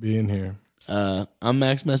for being here. I'm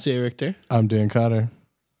Max Messier Richter, I'm Dan Cotter.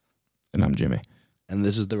 And I'm Jimmy. and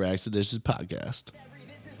this is the Rags to Dishes podcast.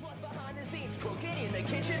 This is what's behind the scenes, cooking in the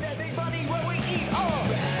kitchen, that big money where we eat all.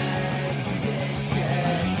 Rags to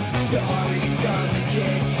dishes, stories from the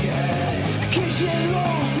kitchen. Kitchen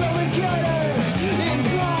rolls where we gotta